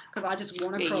anyone because I just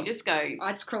want to crawl. You just go.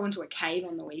 I just crawl into a cave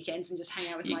on the weekends and just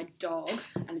hang out with my dog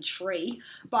and a tree.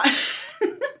 But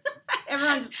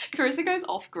everyone just... Carissa goes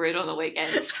off grid on the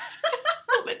weekends.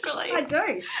 Literally. I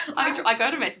do. I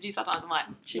go to message you sometimes. I'm like,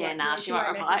 she won't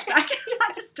reply.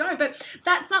 I just don't. But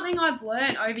that's something I've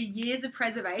learned over years of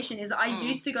preservation is I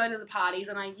used to go to the parties,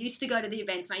 and I used to go to the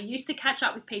events, and I used to catch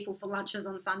up with people for lunches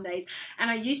on Sundays,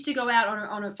 and I used to go out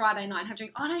on a Friday night and have a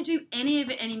drink. I don't do any of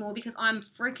it anymore because I'm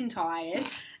freaking tired.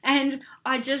 And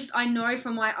I know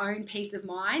from my own peace of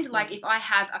mind, like if I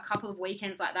have a couple of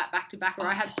weekends like that back to back where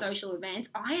I have social events,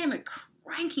 I am a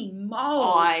cranky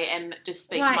mole. I am, just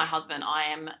speak to my husband,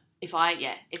 if I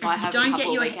have a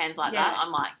couple of weekends like that,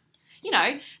 I'm like,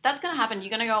 that's going to happen. You're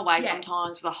going to go away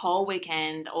sometimes for the whole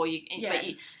weekend, or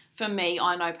for me,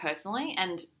 I know personally,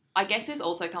 and I guess this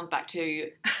also comes back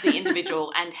to the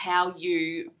individual and how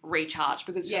you recharge.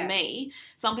 Because for me,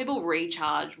 some people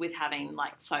recharge with having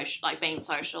being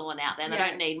social and out there, and they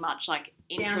don't need much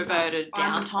introverted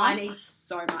downtime. I need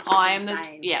so much. I'm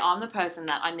the person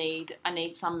that I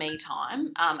need some me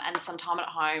time, and some time at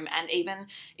home. And even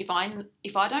if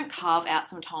I don't carve out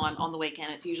some time on the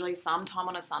weekend, it's usually some time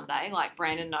on a Sunday. Like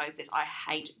Brandon knows this, I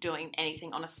hate doing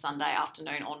anything on a Sunday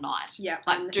afternoon or night. Yeah,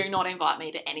 do not invite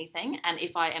me to anything, and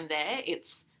if I am there,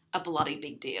 it's a bloody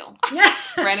big deal. Yeah.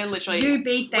 Brandon literally,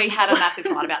 we had a massive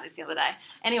fight about this the other day.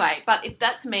 Anyway, but if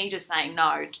that's me just saying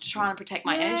no to try and protect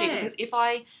my energy, because if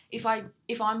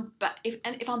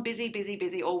I'm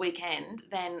busy all weekend,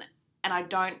 then and I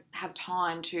don't have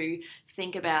time to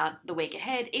think about the week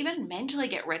ahead, even mentally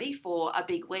get ready for a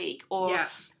big week, or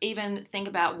even think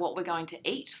about what we're going to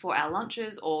eat for our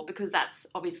lunches, or because that's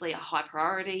obviously a high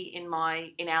priority in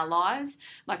our lives.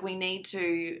 Like I need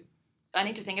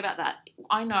to think about that.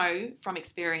 I know from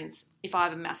experience, if I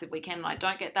have a massive weekend and I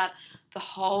don't get that, the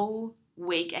whole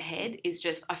week ahead is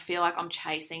just, I feel like I'm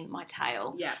chasing my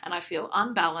tail. Yeah. And I feel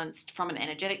unbalanced from an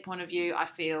energetic point of view. I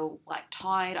feel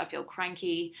tired. I feel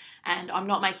cranky, and I'm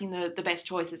not making the best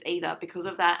choices either because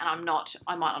of that. And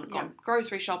I might not have gone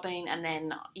grocery shopping, and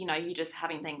then, you're just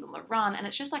having things on the run, and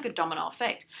it's just like a domino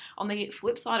effect. On the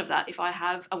flip side of that, if I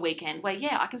have a weekend where,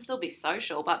 I can still be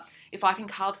social, but if I can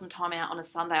carve some time out on a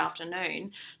Sunday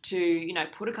afternoon to,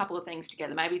 put a couple of things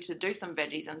together, maybe to do some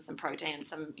veggies and some protein and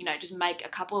some, just make a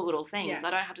couple of little things. I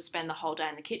don't have to spend the whole day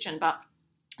in the kitchen, but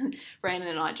Brandon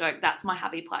and I joke, that's my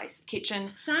happy place. Kitchen,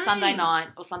 Sunday night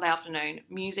or Sunday afternoon,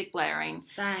 music blaring,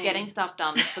 getting stuff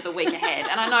done for the week ahead.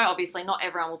 And I know obviously not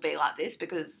everyone will be like this,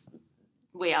 because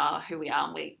we are who we are,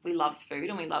 and we love food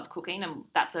and we love cooking, and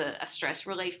that's a stress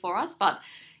relief for us. But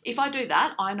if I do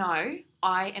that, I know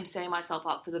I am setting myself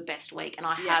up for the best week, and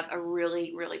I have a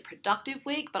really, really productive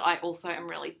week, but I also am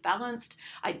really balanced.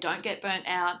 I don't get burnt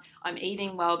out. I'm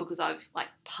eating well because I've,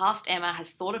 past Emma has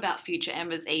thought about future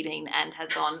Emma's eating and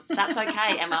has gone, that's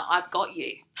okay, Emma, I've got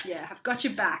you. Yeah, I've got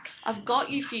your back. I've got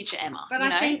you, future Emma. But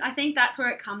I think that's where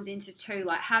it comes into too,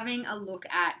 having a look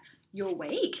at your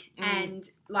week. And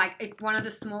if one of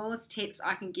the smallest tips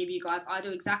I can give you guys, I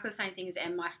do exactly the same thing as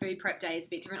Em. My food prep day is a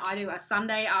bit different. I do a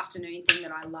Sunday afternoon thing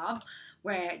that I love,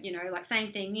 where,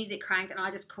 same thing, music cranked, and I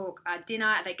just cook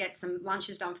dinner that gets some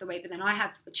lunches done for the week. But then I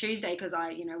have Tuesday, because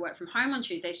I, work from home on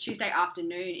Tuesdays. Tuesday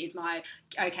afternoon is my,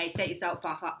 set yourself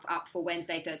up for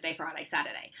Wednesday, Thursday, Friday,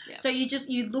 Saturday. Yeah. So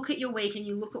you look at your week and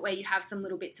you look at where you have some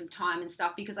little bits of time and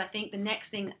stuff, because I think the next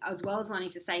thing, as well as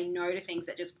learning to say no to things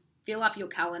that just fill up your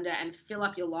calendar and fill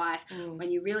up your life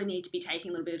when you really need to be taking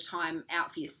a little bit of time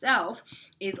out for yourself,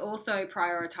 is also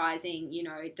prioritizing,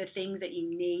 the things that you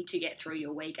need to get through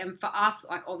your week. And for us,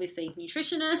 obviously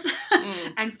nutritionists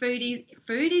and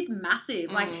food is massive.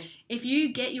 If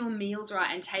you get your meals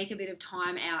right and take a bit of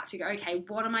time out to go, okay,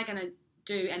 what am I going to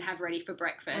do and have ready for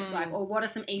breakfast, or what are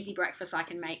some easy breakfasts I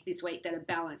can make this week that are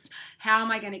balanced? How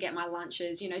am I going to get my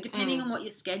lunches, depending on what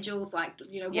your schedule's like,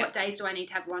 what days do I need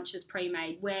to have lunches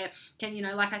pre-made, where can,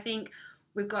 I think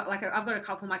we've got I've got a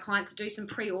couple of my clients that do some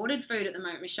pre-ordered food at the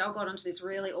moment. Michelle got onto this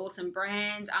really awesome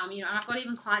brand, and I've got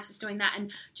even clients just doing that,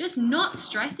 and just not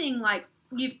stressing,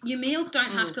 your meals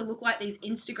don't have to look like these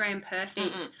Instagram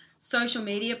perfect social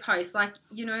media posts.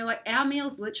 Our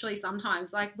meals literally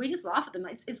sometimes, we just laugh at them.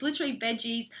 It's literally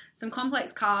veggies, some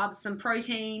complex carbs, some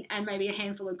protein, and maybe a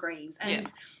handful of greens. And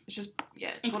it's just,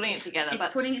 putting it together.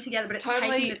 It's putting it together, but it's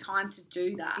taking the time to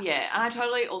do that. Yeah, and I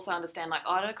totally also understand,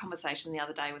 I had a conversation the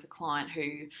other day with a client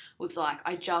who was like,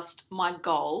 my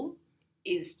goal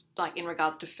is, in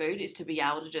regards to food, is to be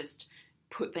able to just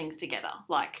put things together,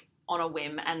 on a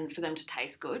whim, and for them to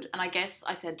taste good. And I guess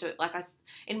I said to,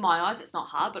 in my eyes, it's not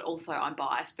hard, but also I'm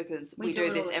biased because we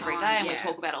do this every day and we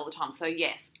talk about it all the time. So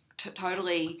yes,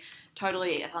 totally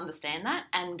understand that.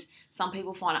 And some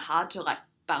people find it hard to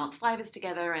balance flavors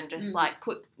together and just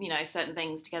put, certain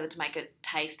things together to make it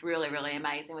taste really, really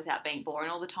amazing without being boring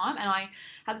all the time. And I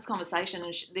had this conversation,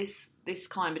 and this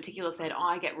client in particular said,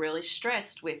 I get really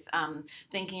stressed with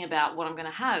thinking about what I'm going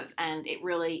to have, and it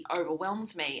really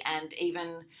overwhelms me. And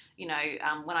even,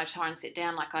 when I try and sit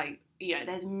down,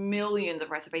 there's millions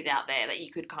of recipes out there that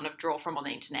you could kind of draw from on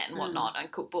the internet and whatnot,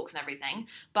 and cookbooks and everything.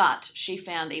 But she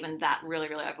found even that really,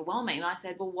 really overwhelming. And I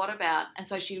said, well, what about, and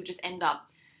so she would just end up,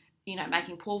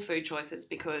 making poor food choices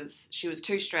because she was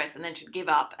too stressed, and then she'd give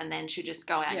up, and then she'd just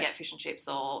go out and get fish and chips,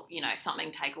 or,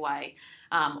 something takeaway,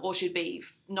 or she'd be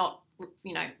not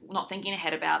thinking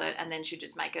ahead about it, and then she'd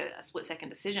just make a split-second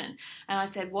decision. And I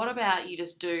said, what about you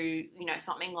just do,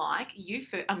 something like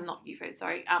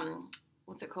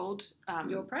what's it called?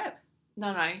 Your prep.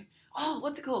 No. Oh,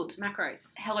 what's it called?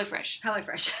 Macros. HelloFresh.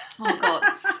 HelloFresh. Oh, God.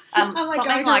 I'm like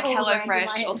Something going like through all the brands in my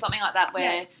HelloFresh head. or something like that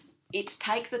where it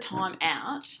takes the time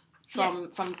out Yeah.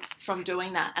 from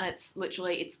doing that, and it's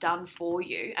literally, it's done for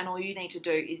you, and all you need to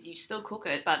do is you still cook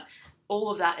it, but all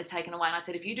of that is taken away. And I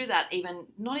said, if you do that,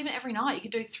 not even every night, you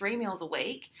could do 3 meals a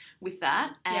week with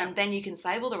that, and then you can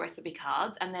save all the recipe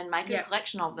cards and then make a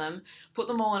collection of them, put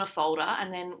them all in a folder,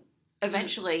 and then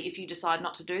eventually, if you decide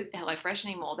not to do HelloFresh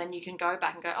anymore, then you can go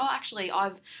back and go, oh, actually,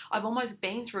 I've almost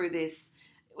been through this,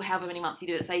 however many months you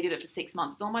did it. Say you did it for 6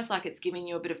 months. It's almost like it's giving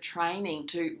you a bit of training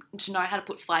to know how to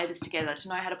put flavors together, to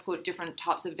know how to put different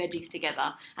types of veggies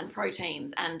together and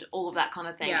proteins and all of that kind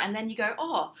of thing. Yeah. And then you go,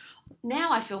 oh,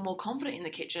 now I feel more confident in the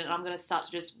kitchen, and I'm going to start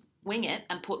to just wing it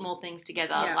and put more things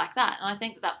together like that. And I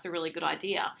think that's a really good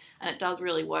idea, and it does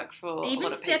really work for a lot of people.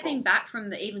 Even stepping back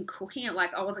from even cooking it,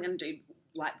 like I wasn't going to do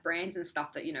like brands and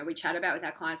stuff that, we chat about with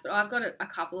our clients, but I've got a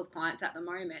couple of clients at the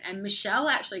moment, and Michelle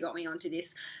actually got me onto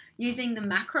this using the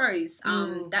Macros,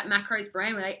 that Macros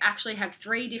brand, where they actually have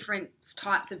 3 different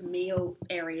types of meal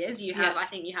areas. You have, I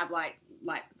think you have like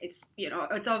it's,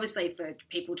 it's obviously for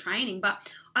people training, but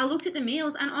I looked at the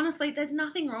meals and honestly, there's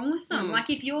nothing wrong with them. Like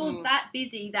if you're that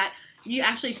busy that you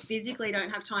actually physically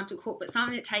don't have time to cook, but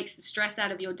something that takes the stress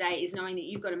out of your day is knowing that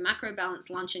you've got a macro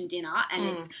balanced lunch and dinner, and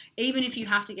it's, even if you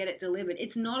have to get it delivered,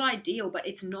 it's not ideal, but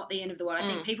it's not the end of the world. I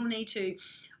think people need to,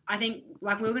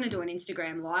 like we were going to do an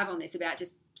Instagram live on this about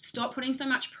just stop putting so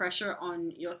much pressure on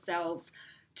yourselves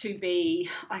to be,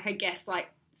 like, I guess,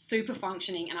 like, super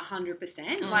functioning and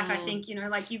 100%. Like, I think,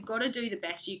 like, you've got to do the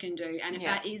best you can do. And if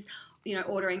that is,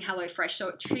 ordering HelloFresh, so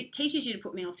it teaches you to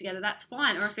put meals together, that's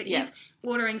fine. Or if it is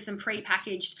ordering some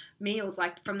pre-packaged meals,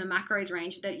 like from the Macros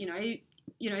range that,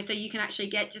 so you can actually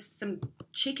get just some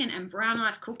chicken and brown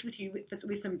rice cooked with you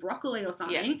with some broccoli or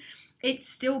something. It's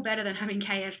still better than having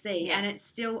KFC, and it's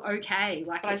still okay.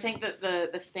 Like, but I think that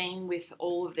the theme with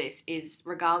all of this is,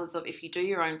 regardless of if you do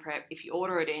your own prep, if you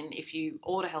order it in, if you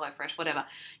order HelloFresh, whatever,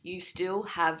 you still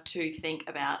have to think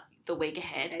about the week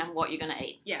ahead and what you're going to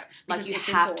eat. Yeah, like you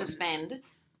have to spend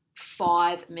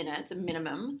 5 minutes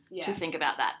minimum to think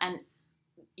about that, and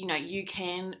you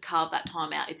can carve that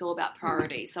time out. It's all about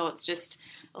priorities. So it's just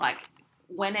like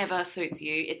whenever suits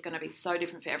you, it's going to be so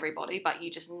different for everybody, but you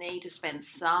just need to spend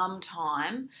some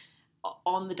time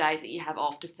on the days that you have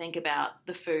off to think about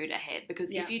the food ahead, because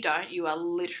if you don't, you are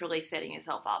literally setting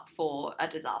yourself up for a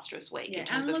disastrous week in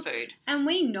terms of food. And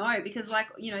we know, because like,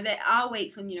 there are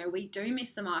weeks when, we do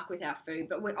miss the mark with our food,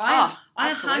 but I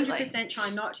 100%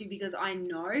 try not to, because I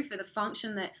know for the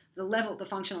function that the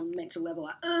function I'm meant to level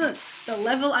at, the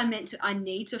level I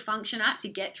need to function at to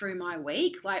get through my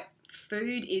week, like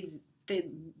food is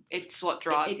it's what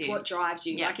drives you. It's what drives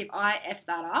you. Like if I F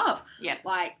that up,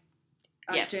 like,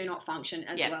 I do not function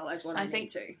as well as what I need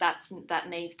to. That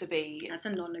needs to be... That's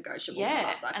a non-negotiable for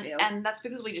us, I feel. And that's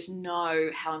because we just know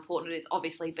how important it is,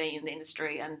 obviously being in the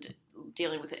industry and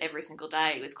dealing with it every single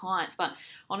day with clients. But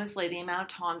honestly, the amount of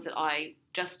times that I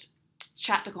just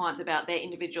chat to clients about their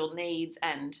individual needs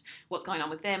and what's going on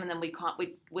with them, and then we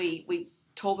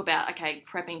talk about, okay,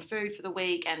 prepping food for the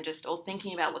week and or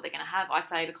thinking about what they're going to have. I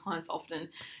say to clients often,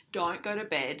 don't go to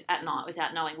bed at night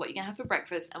without knowing what you're going to have for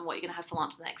breakfast and what you're going to have for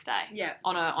lunch the next day. Yeah.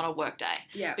 On a work day.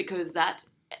 Yeah. Because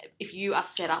if you are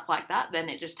set up like that, then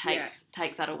it just takes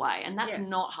that away, and that's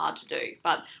not hard to do.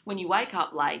 But when you wake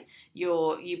up late,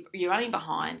 you're running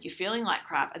behind, you're feeling like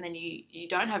crap, and then you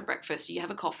don't have breakfast, you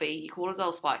have a coffee, your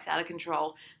cortisol spikes out of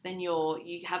control, then your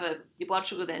blood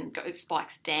sugar then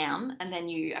spikes down, and then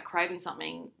you are craving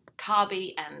something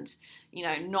carby and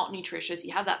not nutritious.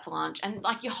 You have that for lunch, and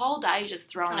like your whole day is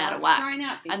just thrown out of whack. Thrown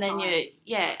out big and then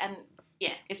time.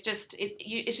 it's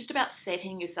just about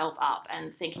setting yourself up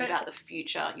and thinking about your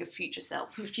future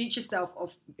self. Your future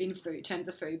self in terms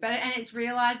of food. And it's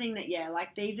realising that,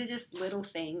 like these are just little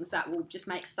things that will just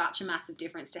make such a massive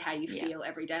difference to how you feel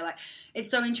every day. Like, it's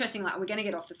so interesting, like we're going to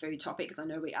get off the food topic because I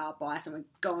know we are biased and we're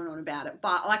going on about it.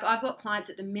 But like I've got clients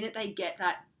that the minute they get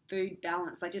that food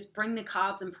balance, they just bring the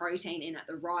carbs and protein in at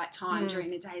the right time during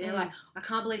the day. They're like, I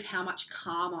can't believe how much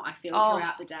calmer I feel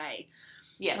throughout the day.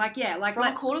 Yeah. Like from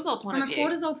a cortisol point of view.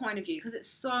 From a cortisol point of view, because it's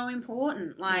so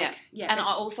important. Like, And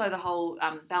also the whole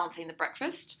balancing the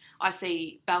breakfast. I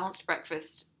see balanced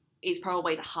breakfast is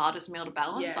probably the hardest meal to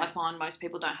balance. Yeah. I find most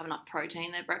people don't have enough protein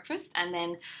in their breakfast, and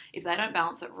then if they don't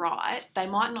balance it right, they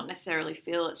might not necessarily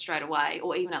feel it straight away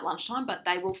or even at lunchtime, but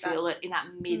they will feel it in that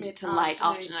mid to late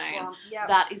afternoon. Yep.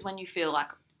 That is when you feel like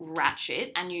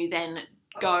ratchet, and you then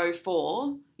go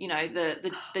for,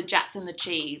 the Jats and the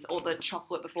cheese or the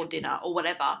chocolate before dinner or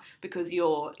whatever, because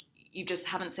you're you just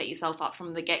haven't set yourself up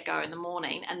from the get-go in the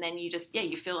morning, and then you just,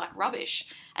 you feel like rubbish,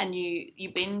 and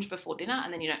you binge before dinner,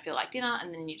 and then you don't feel like dinner,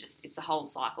 and then it's a whole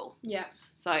cycle. Yeah.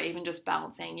 So even just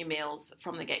balancing your meals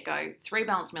from the get-go, 3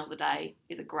 balanced meals a day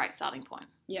is a great starting point.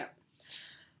 Yeah.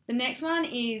 The next one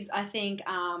is, I think,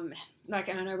 and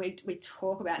I know we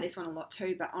talk about this one a lot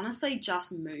too, but honestly,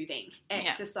 just moving,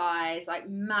 exercise, like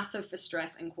massive for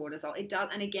stress and cortisol. It does,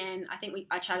 and again, I think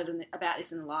I chatted about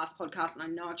this in the last podcast, and I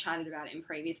know I've chatted about it in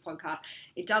previous podcasts.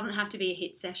 It doesn't have to be a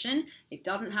HIIT session. It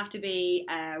doesn't have to be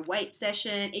a weight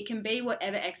session. It can be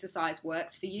whatever exercise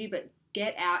works for you, but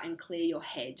get out and clear your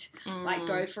head. Like,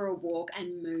 go for a walk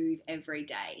and move every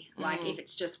day. Like, if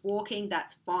it's just walking,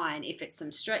 that's fine. If it's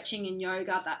some stretching and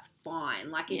yoga, that's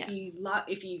fine. Like, if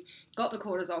you got the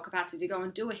cortisol capacity to go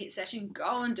and do a HIIT session,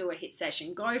 go and do a HIIT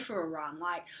session. Go for a run.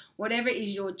 Like, whatever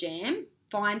is your jam,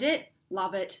 find it,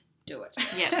 love it, do it.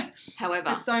 Yeah.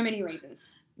 However, for so many reasons.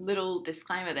 Little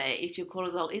disclaimer there, if your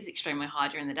cortisol is extremely high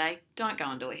during the day, don't go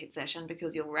and do a HIIT session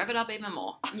because you'll rev it up even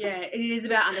more. Yeah, it is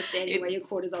about understanding where your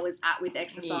cortisol is at with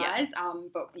exercise. Yeah.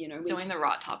 But, doing the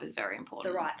right type is very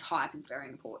important. The right type is very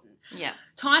important. Yeah.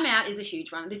 Time out is a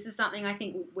huge one. This is something I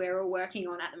think we're all working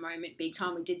on at the moment, big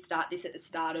time. We did start this at the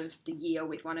start of the year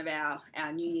with one of our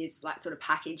New Year's like sort of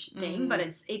package thing, but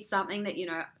it's something that,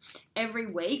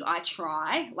 every week I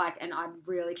try, and I'm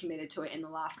really committed to it in the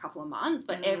last couple of months,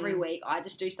 but every week I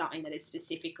just do something that is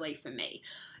specifically for me.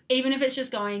 Even if it's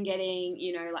just getting,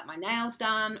 like my nails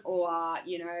done, or,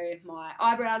 my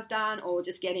eyebrows done, or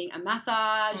just getting a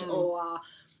massage, or,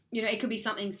 it could be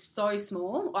something so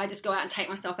small. I just go out and take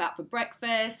myself out for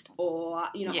breakfast, or,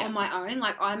 on my own.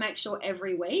 Like, I make sure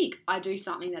every week I do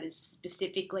something that is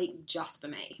specifically just for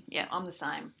me. Yeah, I'm the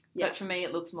same. Yeah. But for me,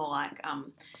 it looks more like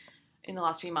in the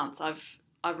last few months,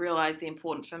 I've realised the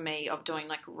importance for me of doing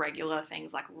like regular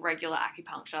things, like regular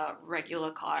acupuncture,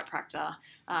 regular chiropractor,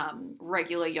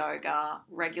 regular yoga,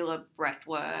 regular breath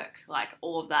work, like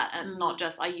all of that. And it's not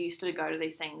just, I used to go to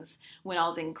these things when I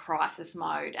was in crisis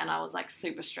mode and I was like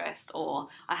super stressed, or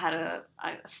I had a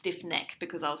stiff neck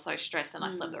because I was so stressed and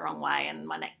I slept the wrong way and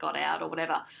my neck got out or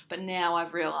whatever. But now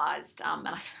I've realised, and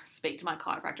I speak to my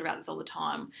chiropractor about this all the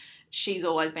time, she's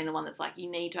always been the one that's like, you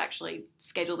need to actually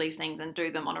schedule these things and do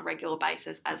them on a regular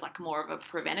basis as like more of a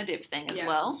preventative thing as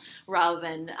well, rather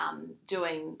than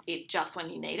doing it just when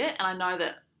you need it. And I know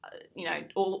that,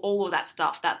 all of that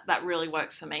stuff, that really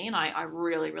works for me, and I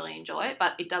really, really enjoy it.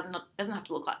 But it doesn't have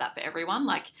to look like that for everyone.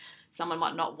 Like, someone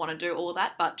might not want to do all of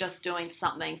that, but just doing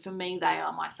something, for me, they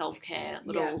are my self-care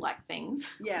little like things.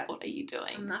 Yeah. What are you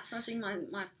doing? I'm massaging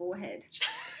my forehead.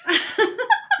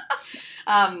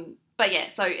 But yeah,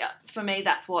 so for me,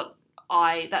 that's what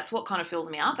kind of fills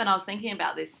me up. And I was thinking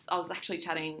about this. I was actually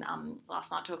chatting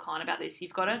last night to a client about this.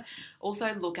 You've got to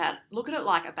also look at it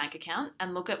like a bank account,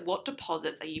 and look at what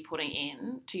deposits are you putting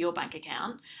in to your bank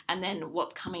account, and then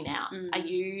what's coming out. Are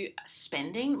you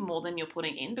spending more than you're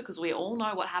putting in? Because we all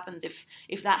know what happens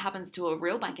if that happens to a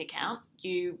real bank account.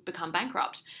 You become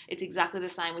bankrupt. It's exactly the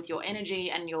same with your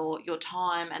energy and your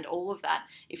time and all of that.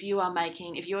 If you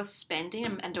are spending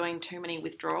and doing too many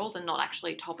withdrawals and not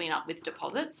actually topping up with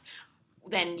deposits,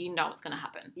 then you know what's going to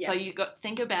happen. Yeah. So you got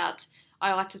think about.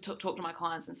 I like to talk to my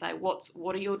clients and say, what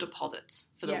are your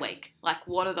deposits for the week? Like,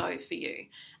 what are those for you?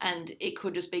 And it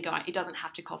could just be going. It doesn't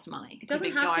have to cost money. It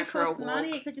doesn't have to cost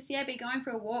money. It could just be going for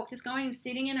a walk, just going and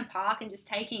sitting in a park and just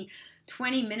taking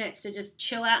 20 minutes to just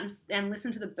chill out and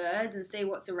listen to the birds and see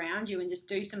what's around you and just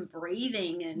do some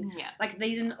breathing and like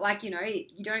these, like, you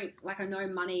don't, like, I know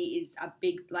money is a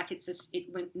big, like, it's just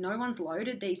when no one's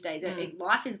loaded these days.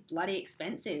 Life is bloody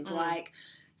expensive. Like.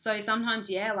 So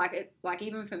sometimes, like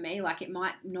even for me, like, it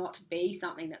might not be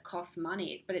something that costs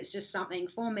money, but it's just something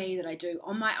for me that I do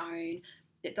on my own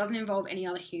that doesn't involve any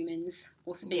other humans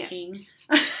or speaking.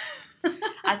 Yeah.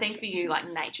 I think for you, like,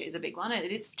 nature is a big one.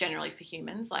 It is generally for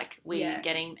humans. Like,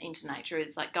 getting into nature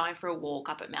is like going for a walk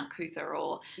up at Mount Cootha,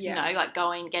 or, like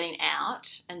getting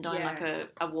out and doing like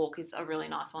a walk is a really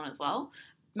nice one as well.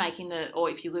 Or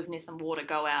if you live near some water,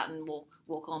 go out and walk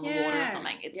along the water or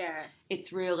something.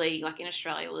 It's really, like, in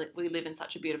Australia, we live in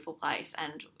such a beautiful place,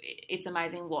 and it's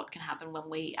amazing what can happen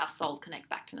when our souls connect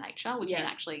back to nature. We can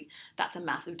actually, that's a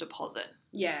massive deposit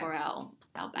for our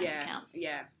bank accounts.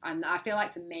 Yeah, and I feel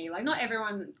like for me, like, not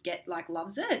everyone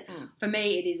loves it. For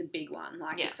me, it is a big one.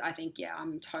 Like, I think,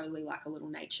 I'm totally like a little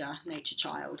nature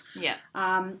child. Yeah.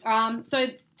 So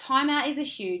Timeout is a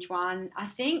huge one. I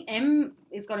think Em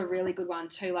has got a really good one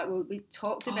too. Like we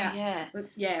talked about.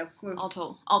 I'll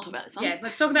talk about this one. Yeah,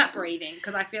 let's talk about breathing,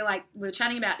 because I feel like we were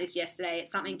chatting about this yesterday.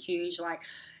 It's something huge. Like,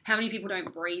 how many people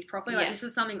don't breathe properly? Like, this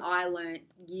was something I learned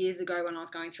years ago when I was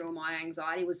going through all my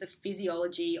anxiety, was the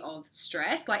physiology of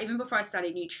stress. Like, even before I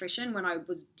studied nutrition, when I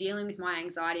was dealing with my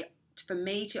anxiety, for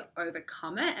me to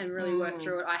overcome it and really work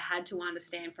through it, I had to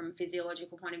understand from a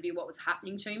physiological point of view what was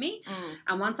happening to me.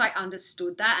 And once I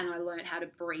understood that and I learned how to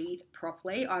breathe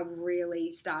properly, I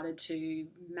really started to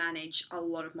manage a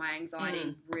lot of my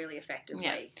anxiety really effectively.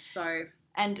 Yeah.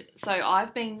 So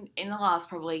I've been, in the last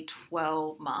probably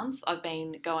 12 months, I've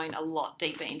been going a lot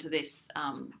deeper into this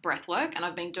breath work, and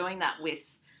I've been doing that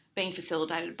with being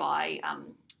facilitated by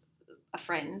a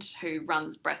friend who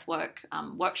runs breathwork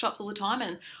workshops all the time,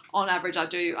 and on average I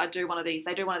do one of these.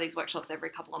 They do one of these workshops every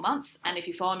couple of months, and if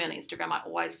you follow me on Instagram, I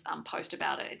always post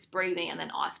about it. It's breathing and then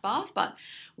ice bath, but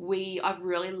I've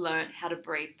really learned how to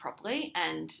breathe properly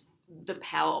and the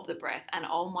power of the breath, and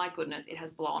oh my goodness, it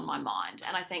has blown my mind.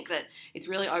 And I think that it's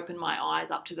really opened my eyes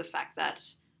up to the fact that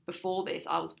before this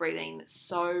I was breathing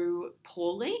so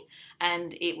poorly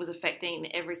and it was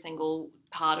affecting every single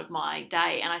part of my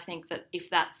day. And I think that if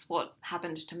that's what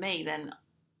happened to me, then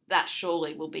that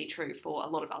surely will be true for a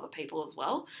lot of other people as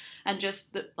well. And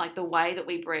just the way that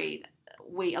we breathe,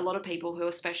 a lot of people who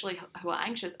are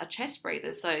anxious are chest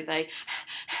breathers, so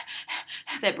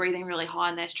they're breathing really high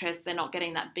in their chest. They're not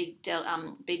getting that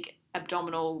big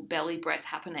abdominal belly breath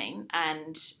happening,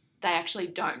 and they actually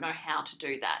don't know how to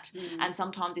do that. And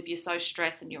sometimes if you're so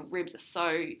stressed and your ribs are so,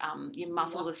 your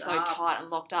muscles are so tight and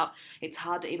locked up, it's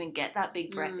hard to even get that big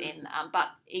breath in. But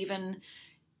even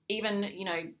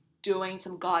doing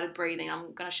some guided breathing,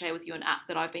 I'm going to share with you an app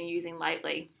that I've been using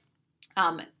lately.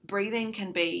 Breathing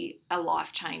can be a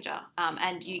life changer.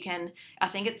 And I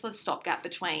think it's the stopgap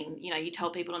between, you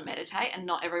tell people to meditate, and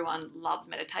not everyone loves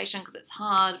meditation because it's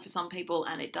hard for some people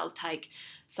and it does take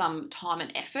some time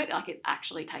and effort. Like, it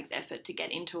actually takes effort to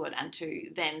get into it and to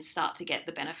then start to get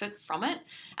the benefit from it.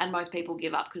 And most people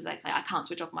give up because they say, I can't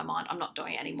switch off my mind. I'm not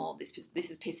doing it anymore. This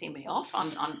is pissing me off.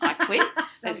 I quit.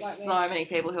 There's like so many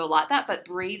people who are like that. But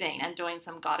breathing and doing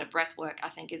some guided breath work, I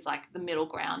think, is like the middle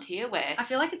ground here, where I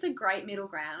feel like it's a great middle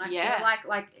ground. I feel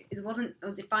like it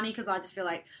was funny because I just feel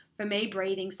like, for me,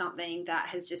 breathing something that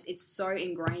has it's so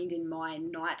ingrained in my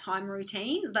nighttime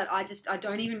routine that I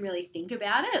don't even really think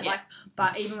about it. Yeah.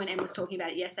 But even when Em was talking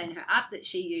about it yesterday in her app that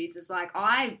she uses,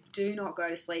 I do not go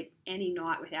to sleep any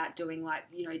night without doing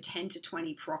 10 to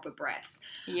 20 proper breaths.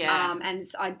 Yeah. And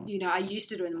I used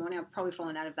to do it in the morning. I've probably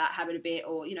fallen out of that habit a bit,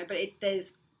 but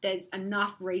there's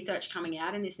enough research coming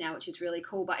out in this now, which is really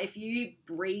cool. But if you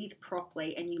breathe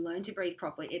properly and you learn to breathe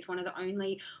properly, it's one of the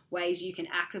only ways you can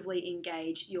actively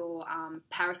engage your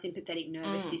parasympathetic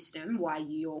nervous system while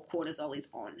your cortisol is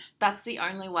on. That's the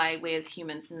only way we as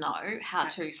humans know how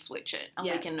to switch it. And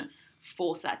we can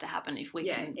force that to happen if we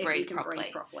can breathe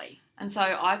properly. And so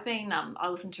I've been, I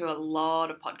listen to a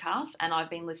lot of podcasts, and I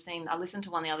listened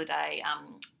to one the other day,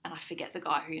 and I forget the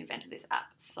guy who invented this app,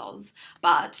 Soz,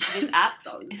 but this app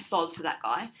is Soz to that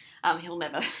guy. He'll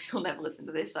never listen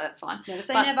to this, so that's fine. Never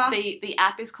say never. The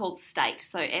app is called State,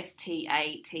 so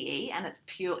STATE, and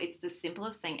it's the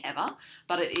simplest thing ever,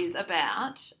 but it is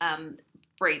about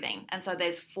breathing. And so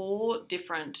there's 4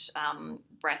 different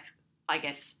breath, I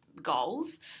guess,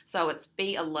 goals. So it's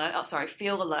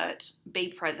feel alert,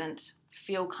 be present,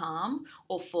 feel calm,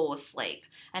 or fall asleep.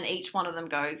 And each one of them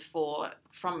goes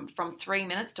from 3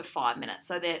 minutes to 5 minutes.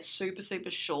 So they're super,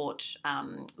 super short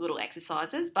little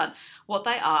exercises. But what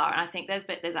they are, and I think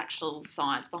there's actual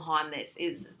science behind this,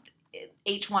 is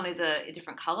each one is a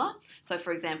different color. So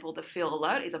for example, the feel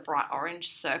alert is a bright orange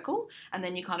circle, and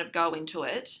then you kind of go into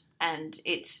it and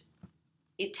it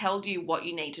tells you what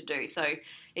you need to do. So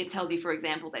it tells you, for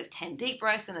example, there's 10 deep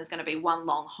breaths, and there's going to be 1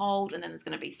 long hold, and then there's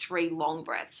going to be 3 long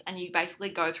breaths. And you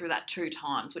basically go through that 2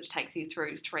 times, which takes you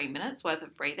through 3 minutes worth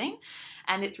of breathing.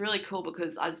 And it's really cool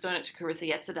because I was doing it to Carissa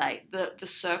yesterday. The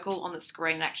circle on the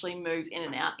screen actually moves in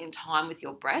and out in time with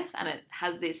your breath, and it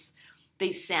has these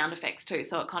sound effects too.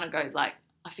 So it kind of goes like,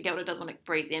 I forget what it does when it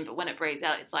breathes in, but when it breathes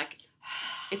out, it's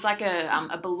like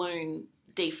a balloon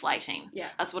deflating. Yeah,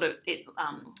 that's what it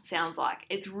sounds like.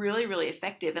 It's really, really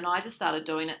effective, and I just started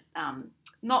doing it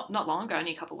not long ago,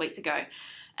 only a couple of weeks ago.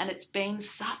 And it's been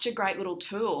such a great little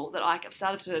tool that I've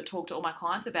started to talk to all my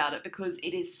clients about it because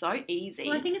it is so easy.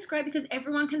 Well, I think it's great because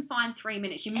everyone can find 3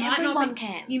 minutes. You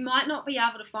might not be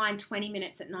able to find 20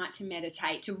 minutes at night to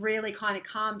meditate, to really kind of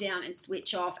calm down and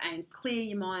switch off and clear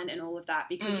your mind and all of that.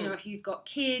 Because, you know, if you've got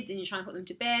kids and you're trying to put them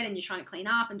to bed and you're trying to clean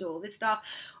up and do all this stuff,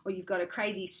 or you've got a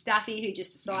crazy staffy who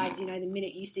just decides, you know, the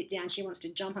minute you sit down, she wants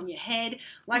to jump on your head.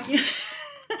 Like, you know,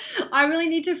 I really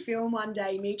need to film one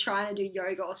day me trying to do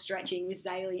yoga or stretching with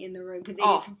Zaylee in the room because it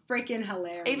is freaking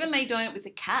hilarious. Even me doing it with the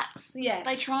cats. Yeah.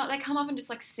 They come up and just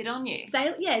like sit on you.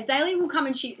 Zaylee will come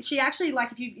and she actually,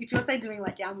 like, if you're say doing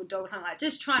like downward dog or something like that,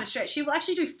 just trying to stretch, she will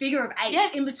actually do figure of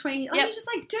eights in between. Like, you're just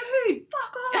like, dude,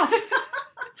 fuck off.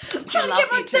 I'm trying to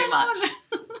get my zen on.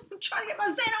 I'm trying to get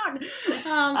my zen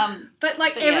on. But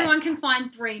everyone can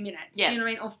find 3 minutes. Do you know what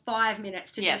I mean? Or 5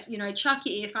 minutes to just, you know, chuck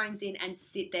your earphones in and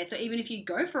sit there. So even if you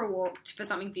go for a walk for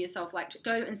something for yourself, like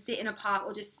go and sit in a park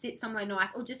or just sit somewhere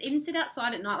nice or just even sit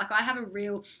outside at night. Like I have a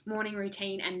real morning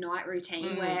routine and night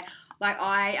routine where like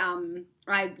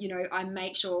I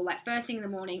make sure, like, first thing in the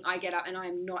morning, I get up and I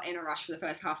am not in a rush for the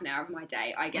first half an hour of my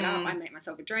day. I get up, I make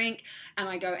myself a drink, and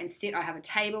I go and sit. I have a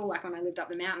table. Like when I lived up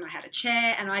the mountain, I had a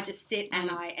chair, and I just sit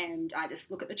and I just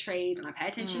look at the trees and I pay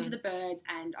attention to the birds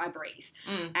and I breathe.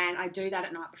 And I do that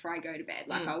at night before I go to bed.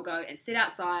 Like I'll go and sit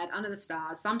outside under the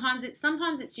stars. Sometimes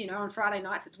it's you know, on Friday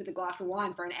nights it's with a glass of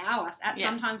wine for an hour.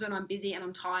 Sometimes when I'm busy and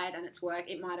I'm tired and it's work,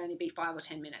 it might only be 5 or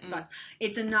 10 minutes, but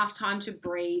it's enough time to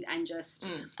breathe and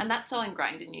just. And that's so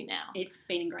ingrained in you now. It's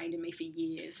been ingrained in me for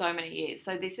years. So many years.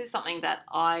 So this is something that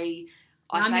I'm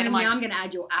going to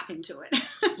add your app into it.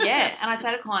 Yeah, and I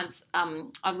say to clients,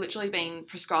 I've literally been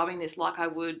prescribing this like I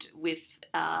would with,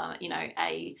 you know,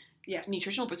 a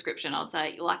nutritional prescription. I'd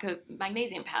say like a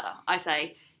magnesium powder. I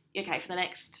say, okay, for the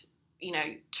next, you know,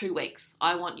 2 weeks,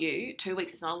 I want you, 2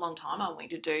 weeks is not a long time, I want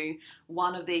you to do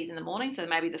one of these in the morning. So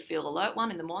maybe the feel alert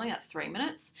one in the morning, that's 3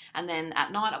 minutes. And then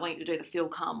at night, I want you to do the feel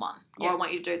calm one. Or I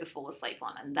want you to do the fall asleep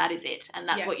one. And that is it. And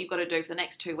that's what you've got to do for the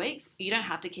next 2 weeks. You don't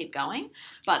have to keep going.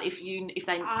 But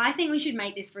I think we should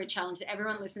make this for a challenge that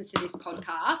everyone listens to this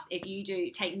podcast. If you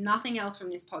do take nothing else from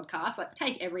this podcast, like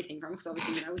take everything from it, because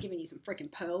obviously, you know, we're giving you some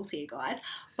freaking pearls here, guys.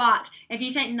 But if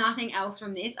you take nothing else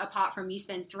from this, apart from you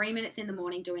spend 3 minutes in the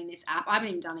morning doing this app, I haven't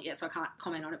even done it yet, so I can't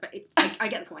comment on it, but I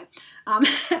get the point.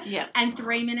 And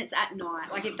 3 minutes at night.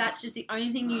 Like if that's just the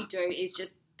only thing you do is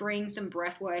just bring some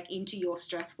breath work into your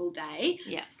stressful day,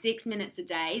 6 minutes a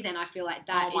day, then I feel like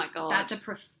that's a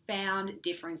profound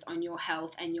difference on your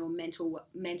health and your mental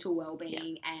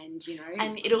well-being and, you know.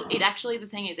 And it actually, the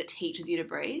thing is, it teaches you to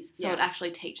breathe. So it actually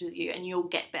teaches you, and you'll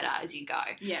get better as you go.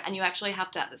 Yeah. And you actually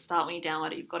have to, at the start when you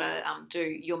download it, you've got to do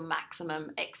your maximum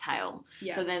exhale.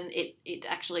 Yeah. So then it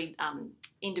actually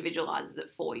individualizes it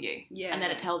for you. Yeah. And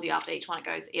then it tells you after each one,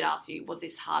 it asks you, was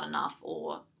this hard enough,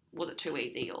 or was it too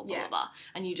easy, or blah, blah, blah.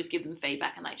 And you just give them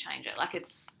feedback and they change it. Like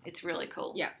it's really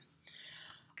cool. Yeah.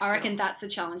 I reckon that's the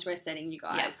challenge we're setting, you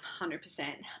guys.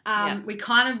 100%.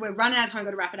 We're running out of time. We've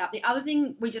got to wrap it up. The other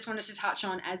thing we just wanted to touch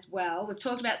on as well, we've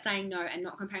talked about saying no and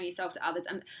not comparing yourself to others.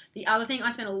 And the other thing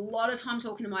I spend a lot of time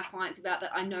talking to my clients about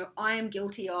that I know I am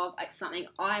guilty of, it's something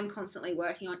I am constantly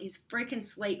working on, is freaking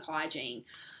sleep hygiene.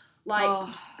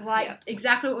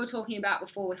 Exactly what we were talking about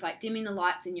before with like dimming the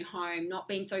lights in your home, not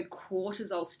being so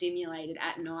cortisol stimulated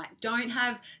at night.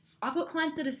 I've got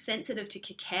clients that are sensitive to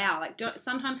cacao. Like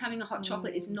sometimes having a hot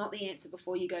chocolate is not the answer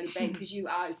before you go to bed because you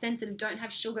are sensitive. Don't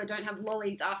have sugar, don't have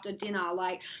lollies after dinner.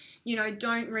 Like, you know,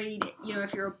 don't read, you know,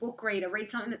 if you're a book reader,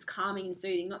 read something that's calming and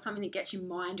soothing, not something that gets you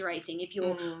mind racing. If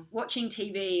you're watching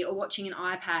TV or watching an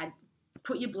iPad,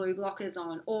 put your blue blockers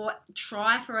on, or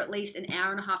try for at least an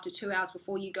hour and a half to 2 hours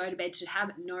before you go to bed to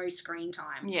have no screen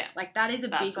time. Yeah. Like that is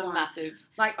big one. Massive.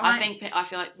 Like I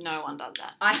feel like no one does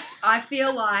that. I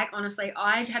feel like, honestly,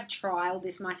 I have trialed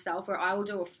this myself where I will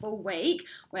do a full week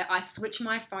where I switch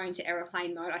my phone to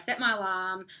airplane mode. I set my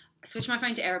alarm, switch my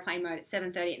phone to airplane mode at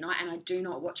 7:30 at night, and I do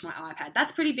not watch my iPad.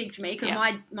 That's pretty big for me because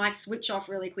my switch off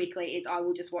really quickly is I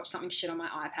will just watch something shit on my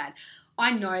iPad.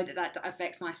 I know that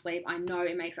affects my sleep. I know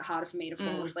it makes it harder for me to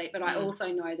fall asleep, but I also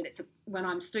know that when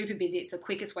I'm super busy, it's the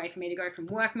quickest way for me to go from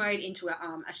work mode into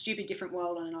a stupid different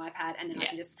world on an iPad, and then I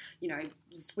can just, you know,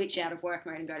 switch out of work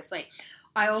mode and go to sleep.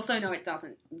 I also know it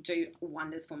doesn't do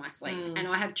wonders for my sleep, and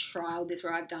I have trialed this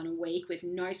where I've done a week with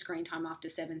no screen time after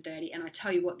 7:30, and I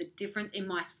tell you what, the difference in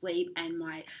my sleep and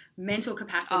my mental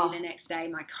capacity the next day,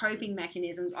 my coping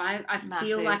mechanisms, I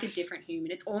feel like a different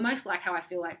human. It's almost like how I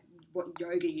feel like what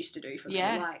yoga used to do for me.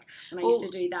 Yeah. Like when I used to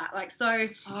do that. Like so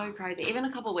crazy. Even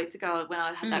a couple of weeks ago when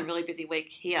I had that really busy week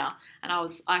here, and I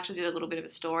actually did a little bit of a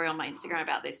story on my Instagram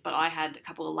about this, but I had a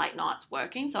couple of late nights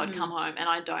working, so I'd come home, and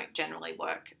I don't generally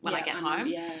work when I get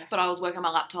home. But I was working on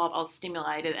my laptop, I was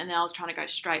stimulated, and then I was trying to go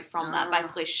straight from that,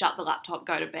 basically shut the laptop,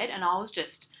 go to bed, and I was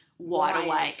just wide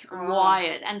awake,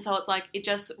 wired. And so it's like, it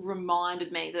just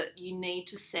reminded me that you need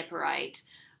to separate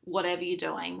whatever you're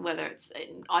doing, whether it's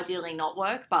ideally not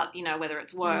work, but, you know, whether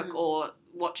it's work or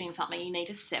watching something, you need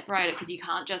to separate it, because you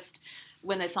can't just,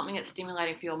 when there's something that's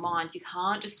stimulating for your mind, you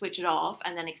can't just switch it off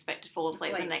and then expect to fall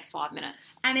asleep in the next 5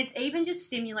 minutes. And it's even just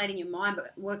stimulating your mind,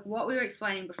 but what we were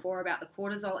explaining before about the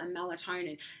cortisol and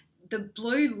melatonin, the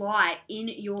blue light in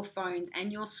your phones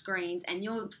and your screens and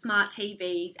your smart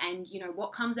TVs and, you know,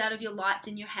 what comes out of your lights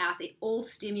in your house, it all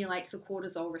stimulates the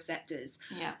cortisol receptors.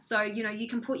 Yeah. So, you know, you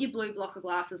can put your blue blocker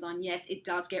glasses on. Yes, it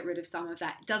does get rid of some of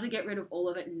that. Does it get rid of all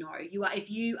of it? No. If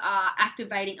you are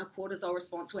activating a cortisol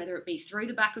response, whether it be through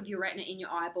the back of your retina in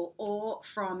your eyeball or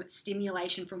from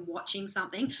stimulation from watching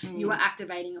something, you are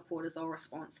activating a cortisol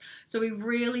response. So we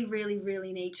really, really,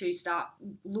 really need to start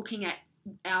looking at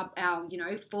our you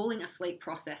know, falling asleep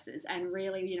processes, and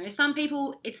really, you know, some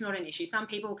people it's not an issue. Some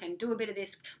people can do a bit of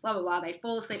this, blah blah blah, they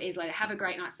fall asleep easily, they have a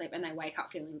great night's sleep, and they wake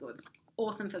up feeling good.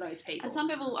 Awesome for those people. And some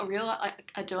people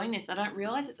are doing this, they don't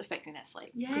realise it's affecting their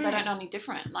sleep, because they don't know any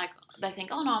different. Like, they think,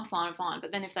 oh no, I'm fine,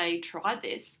 but then if they tried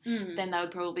this, then they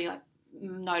would probably like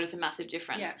notice a massive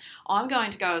difference. I'm going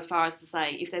to go as far as to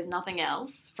say, if there's nothing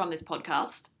else from this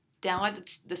podcast,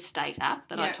 download the State app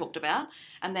that I talked about,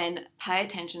 and then pay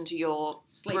attention to your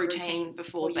sleep routine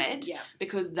before bed,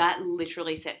 because that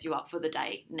literally sets you up for the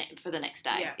day, for the next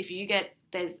day. If you get,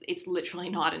 it's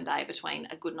literally night and day between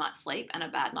a good night's sleep and a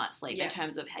bad night's sleep in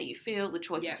terms of how you feel, the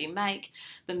choices you make,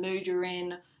 the mood you're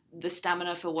in, the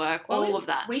stamina for work, all of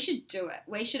that. We should do it.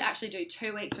 We should actually do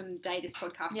 2 weeks from the day this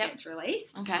podcast gets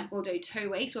released. Okay. We'll do 2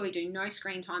 weeks where we do no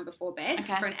screen time before bed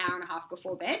for an hour and a half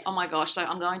before bed. Oh my gosh. So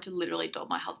I'm going to literally dob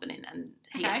my husband in, and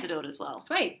he has to do it as well.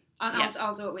 Sweet.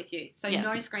 I'll do it with you. So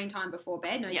no screen time before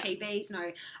bed, no TVs,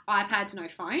 no iPads, no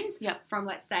phones. From,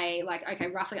 let's say, like, okay,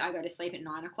 roughly I go to sleep at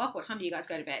 9 o'clock. What time do you guys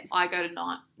go to bed? I go to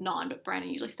 9, but Brandon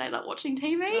usually stays up watching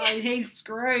TV. Oh, he's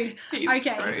screwed. He's going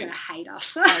to hate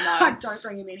us. I know. Don't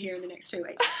bring him in here in the next 2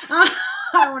 weeks. I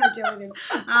don't want to deal with him.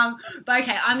 But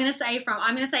okay, I'm going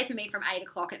to say for me from 8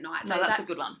 o'clock at night. So that's a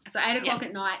good one. So 8 o'clock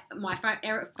at night, my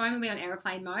phone will be on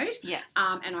airplane mode.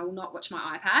 And I will not watch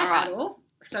my iPad at all.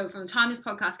 So from the time this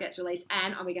podcast gets released,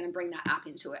 and are we going to bring that app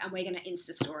into it, and we're going to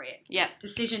Insta story it. Yeah.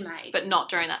 Decision made. But not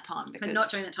during that time. But not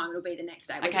during that time. It'll be the next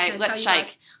day. Okay, let's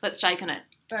shake. Let's shake on it.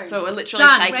 Boom. So we're literally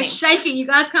shaking. We're shaking. You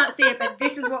guys can't see it, but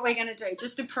this is what we're going to do.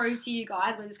 Just to prove to you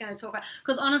guys, we're just going to talk about,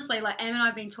 because honestly, like Em and I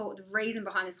have been taught, the reason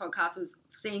behind this podcast was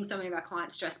seeing so many of our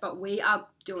clients stressed, but we are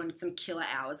doing some killer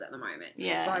hours at the moment.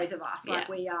 Yeah. Both of us. Like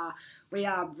we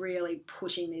are really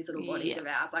pushing these little bodies of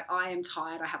ours. Like, I am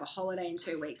tired. I have a holiday in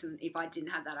 2 weeks, and if I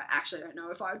didn't have that, I actually don't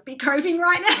know if I would be coping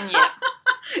right now. Yeah.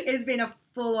 It's been a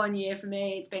full-on year for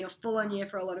me. It's been a full-on year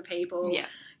for a lot of people. Yeah.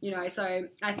 You know, so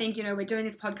I think, you know, we're doing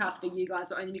this podcast for you guys,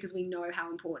 but only because we know how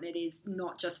important it is,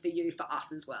 not just for you, for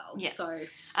us as well. Yeah. So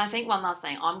I think one last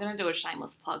thing, I'm going to do a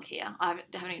shameless plug here. I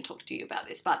haven't even talked to you about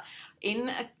this, but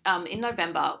in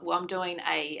November, I'm doing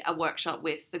a workshop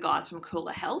with the guys from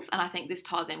Cooler Health, and I think this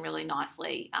ties in really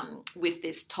nicely with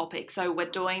this topic. So we're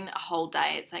doing a whole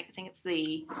day. It's like, I think it's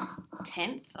the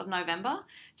 10th of November.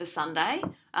 It's a Sunday,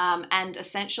 and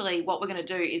essentially what we're going to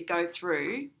do is go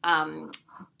through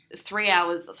 3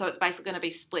 hours. So it's basically going to be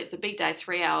split. It's a big day,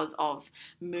 3 hours of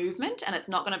movement, and it's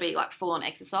not going to be like full on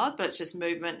exercise, but it's just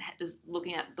movement, just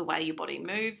looking at the way your body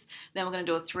moves. Then we're going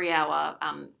to do a 3 hour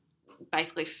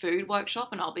basically food workshop,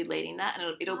 and I'll be leading that,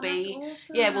 and it'll be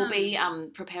awesome. we'll be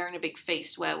preparing a big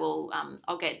feast where we'll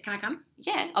can I come?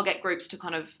 I'll get groups to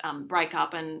kind of break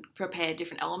up and prepare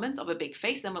different elements of a big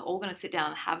feast. Then we're all going to sit down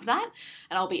and have that,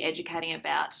 and I'll be educating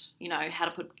about, you know, how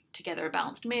to put together a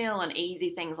balanced meal and easy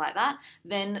things like that.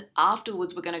 Then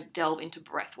afterwards we're going to delve into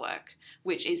breath work,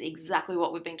 which is exactly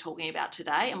what we've been talking about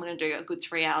today, and we're going to do a good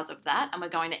 3 hours of that, and we're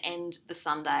going to end the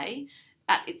Sunday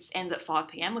it ends at 5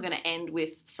 p.m. We're going to end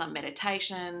with some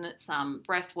meditation, some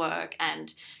breath work,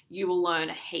 and you will learn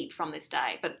a heap from this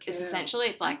day. But it's essentially,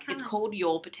 it's like, it's called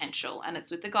Your Potential, and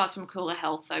it's with the guys from Cooler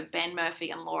Health, so Ben Murphy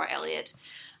and Laura Elliott.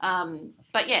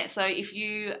 But yeah, so if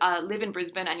you live in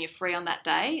Brisbane and you're free on that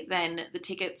day, then the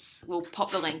tickets, we'll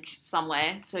pop the link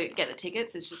somewhere to get the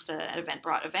tickets. It's just an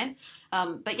Eventbrite event.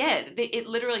 But yeah, it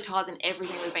literally ties in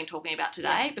everything we've been talking about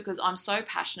today, because I'm so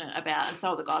passionate about, and so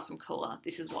are the guys from Cooler,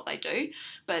 this is what they do.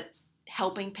 But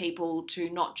helping people to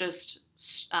not just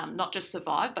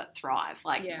survive but thrive.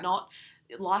 Like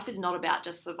life is not about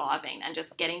just surviving and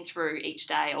just getting through each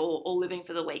day or living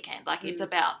for the weekend. Like it's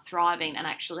about thriving and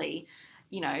actually,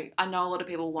 you know, I know a lot of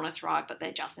people want to thrive, but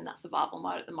they're just in that survival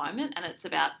mode at the moment. And it's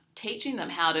about teaching them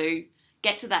how to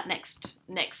get to that next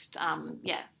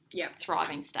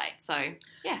thriving state. So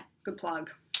yeah. Good plug.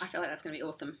 I feel like that's going to be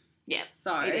awesome. Yeah,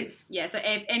 so it is. Yeah, so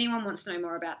if anyone wants to know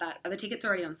more about that, are the tickets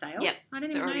already on sale? Yep, I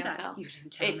didn't even know that. Sale. You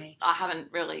didn't tell me. I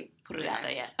haven't really put it out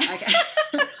there yet. Okay.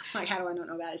 Like, how do I not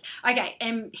know about this? Okay,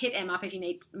 hit Em up if you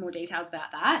need more details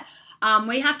about that.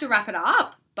 We have to wrap it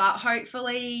up, but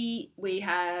hopefully we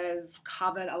have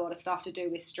covered a lot of stuff to do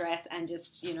with stress and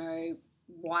just, you know,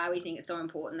 why we think it's so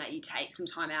important that you take some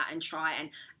time out and try and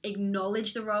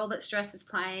acknowledge the role that stress is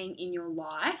playing in your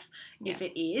life, if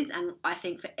it is. And I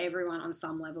think for everyone on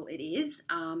some level it is.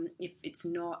 If it's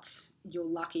not, you're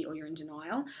lucky or you're in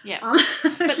denial. Yeah.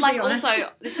 But like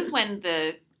also, this is when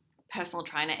the personal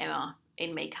trainer Emma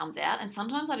in me comes out. And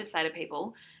sometimes I just say to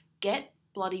people, get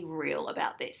bloody real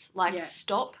about this. Like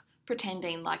stop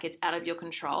pretending like it's out of your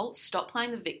control. Stop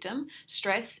playing the victim.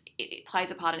 Stress, it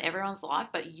plays a part in everyone's life,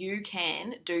 but you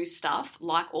can do stuff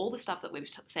like all the stuff that we've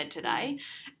said today.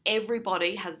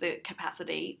 Everybody has the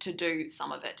capacity to do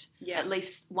some of it, at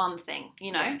least one thing,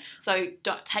 you know. So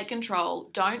don't take control.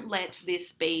 Don't let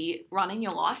this be running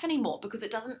your life anymore, because it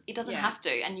doesn't have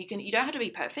to. And you don't have to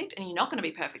be perfect, and you're not going to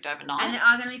be perfect overnight. And there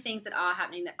are going to be things that are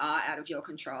happening that are out of your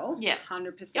control. Yeah,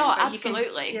 100%. Oh, but absolutely.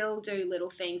 You can still do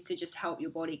little things to just help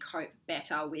your body cope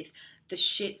better with the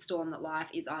shitstorm that life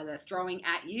is either throwing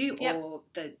at you or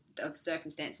the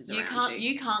circumstances around you.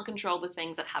 You can't control the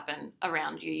things that happen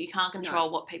around you. You can't control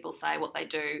what people say, what they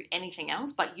do, anything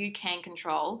else, but you can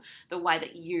control the way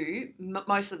that you,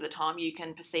 most of the time, you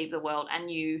can perceive the world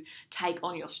and you take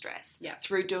on your stress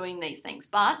through doing these things.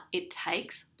 But it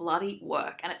takes bloody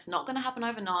work, and it's not going to happen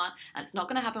overnight, and it's not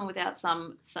going to happen without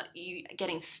you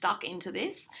getting stuck into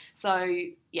this. So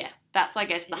yeah, that's, I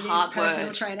guess, the hard word.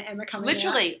 Personal trainer Emma coming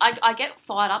Literally, out. I get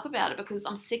fired up about it because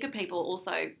I'm sick of people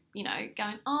also, you know,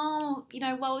 going, oh, you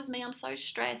know, woe is me, I'm so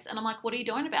stressed. And I'm like, what are you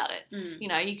doing about it? You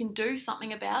know, you can do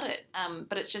something about it.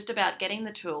 But it's just about getting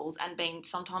the tools and being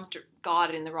sometimes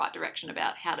guided in the right direction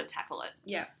about how to tackle it.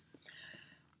 Yeah.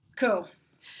 Cool.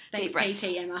 Thanks, Deep breath.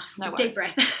 PT Emma. No Deep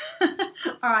breath.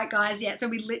 All right, guys. Yeah, so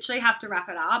we literally have to wrap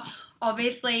it up.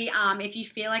 Obviously, if you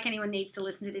feel like anyone needs to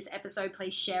listen to this episode,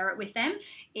 please share it with them.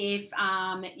 If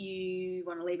you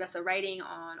want to leave us a rating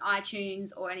on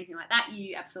iTunes or anything like that,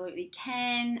 you absolutely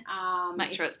can.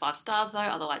 Make sure it's 5 stars though,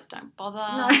 otherwise don't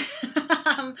bother.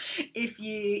 No. If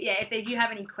you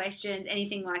have any questions,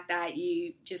 anything like that,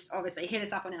 you just obviously hit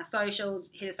us up on our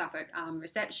socials, hit us up at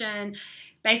reception.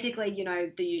 Basically, you know,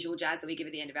 the usual jazz that we give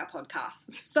at the end of our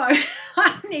podcast. So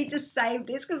I need to save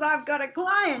this because I've got a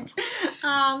client.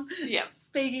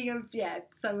 Speaking of,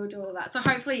 so we'll do all that. So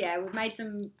hopefully, we've made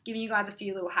giving you guys a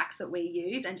few little hacks that we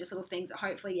use and just little things that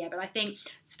hopefully, but I think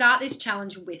start this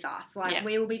challenge with us. Like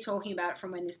we will be talking about it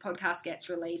from when this podcast gets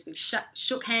released. We've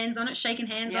shaken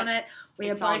hands on it.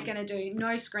 We are both going to do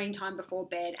no screen time before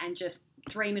bed and just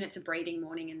 3 minutes of breathing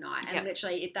morning and night. And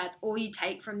literally, if that's all you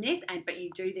take from this, but you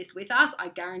do this with us, I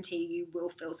guarantee you will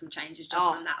feel some changes just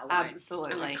from that alone.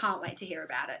 Absolutely. And I can't wait to hear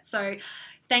about it. So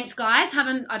thanks, guys.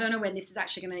 I don't know when this is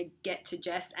actually going to get to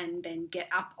Jess and then get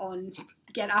up on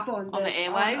the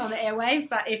airwaves. On the airwaves,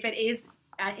 but if it is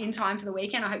in time for the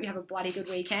weekend, I hope you have a bloody good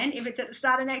weekend. If it's at the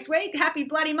start of next week, happy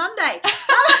bloody Monday.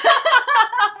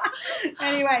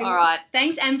 Anyway, all right.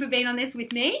 Thanks, Em, for being on this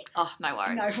with me. Oh, no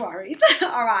worries. No worries.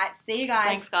 All right. See you guys.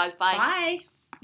 Thanks, guys. Bye. Bye.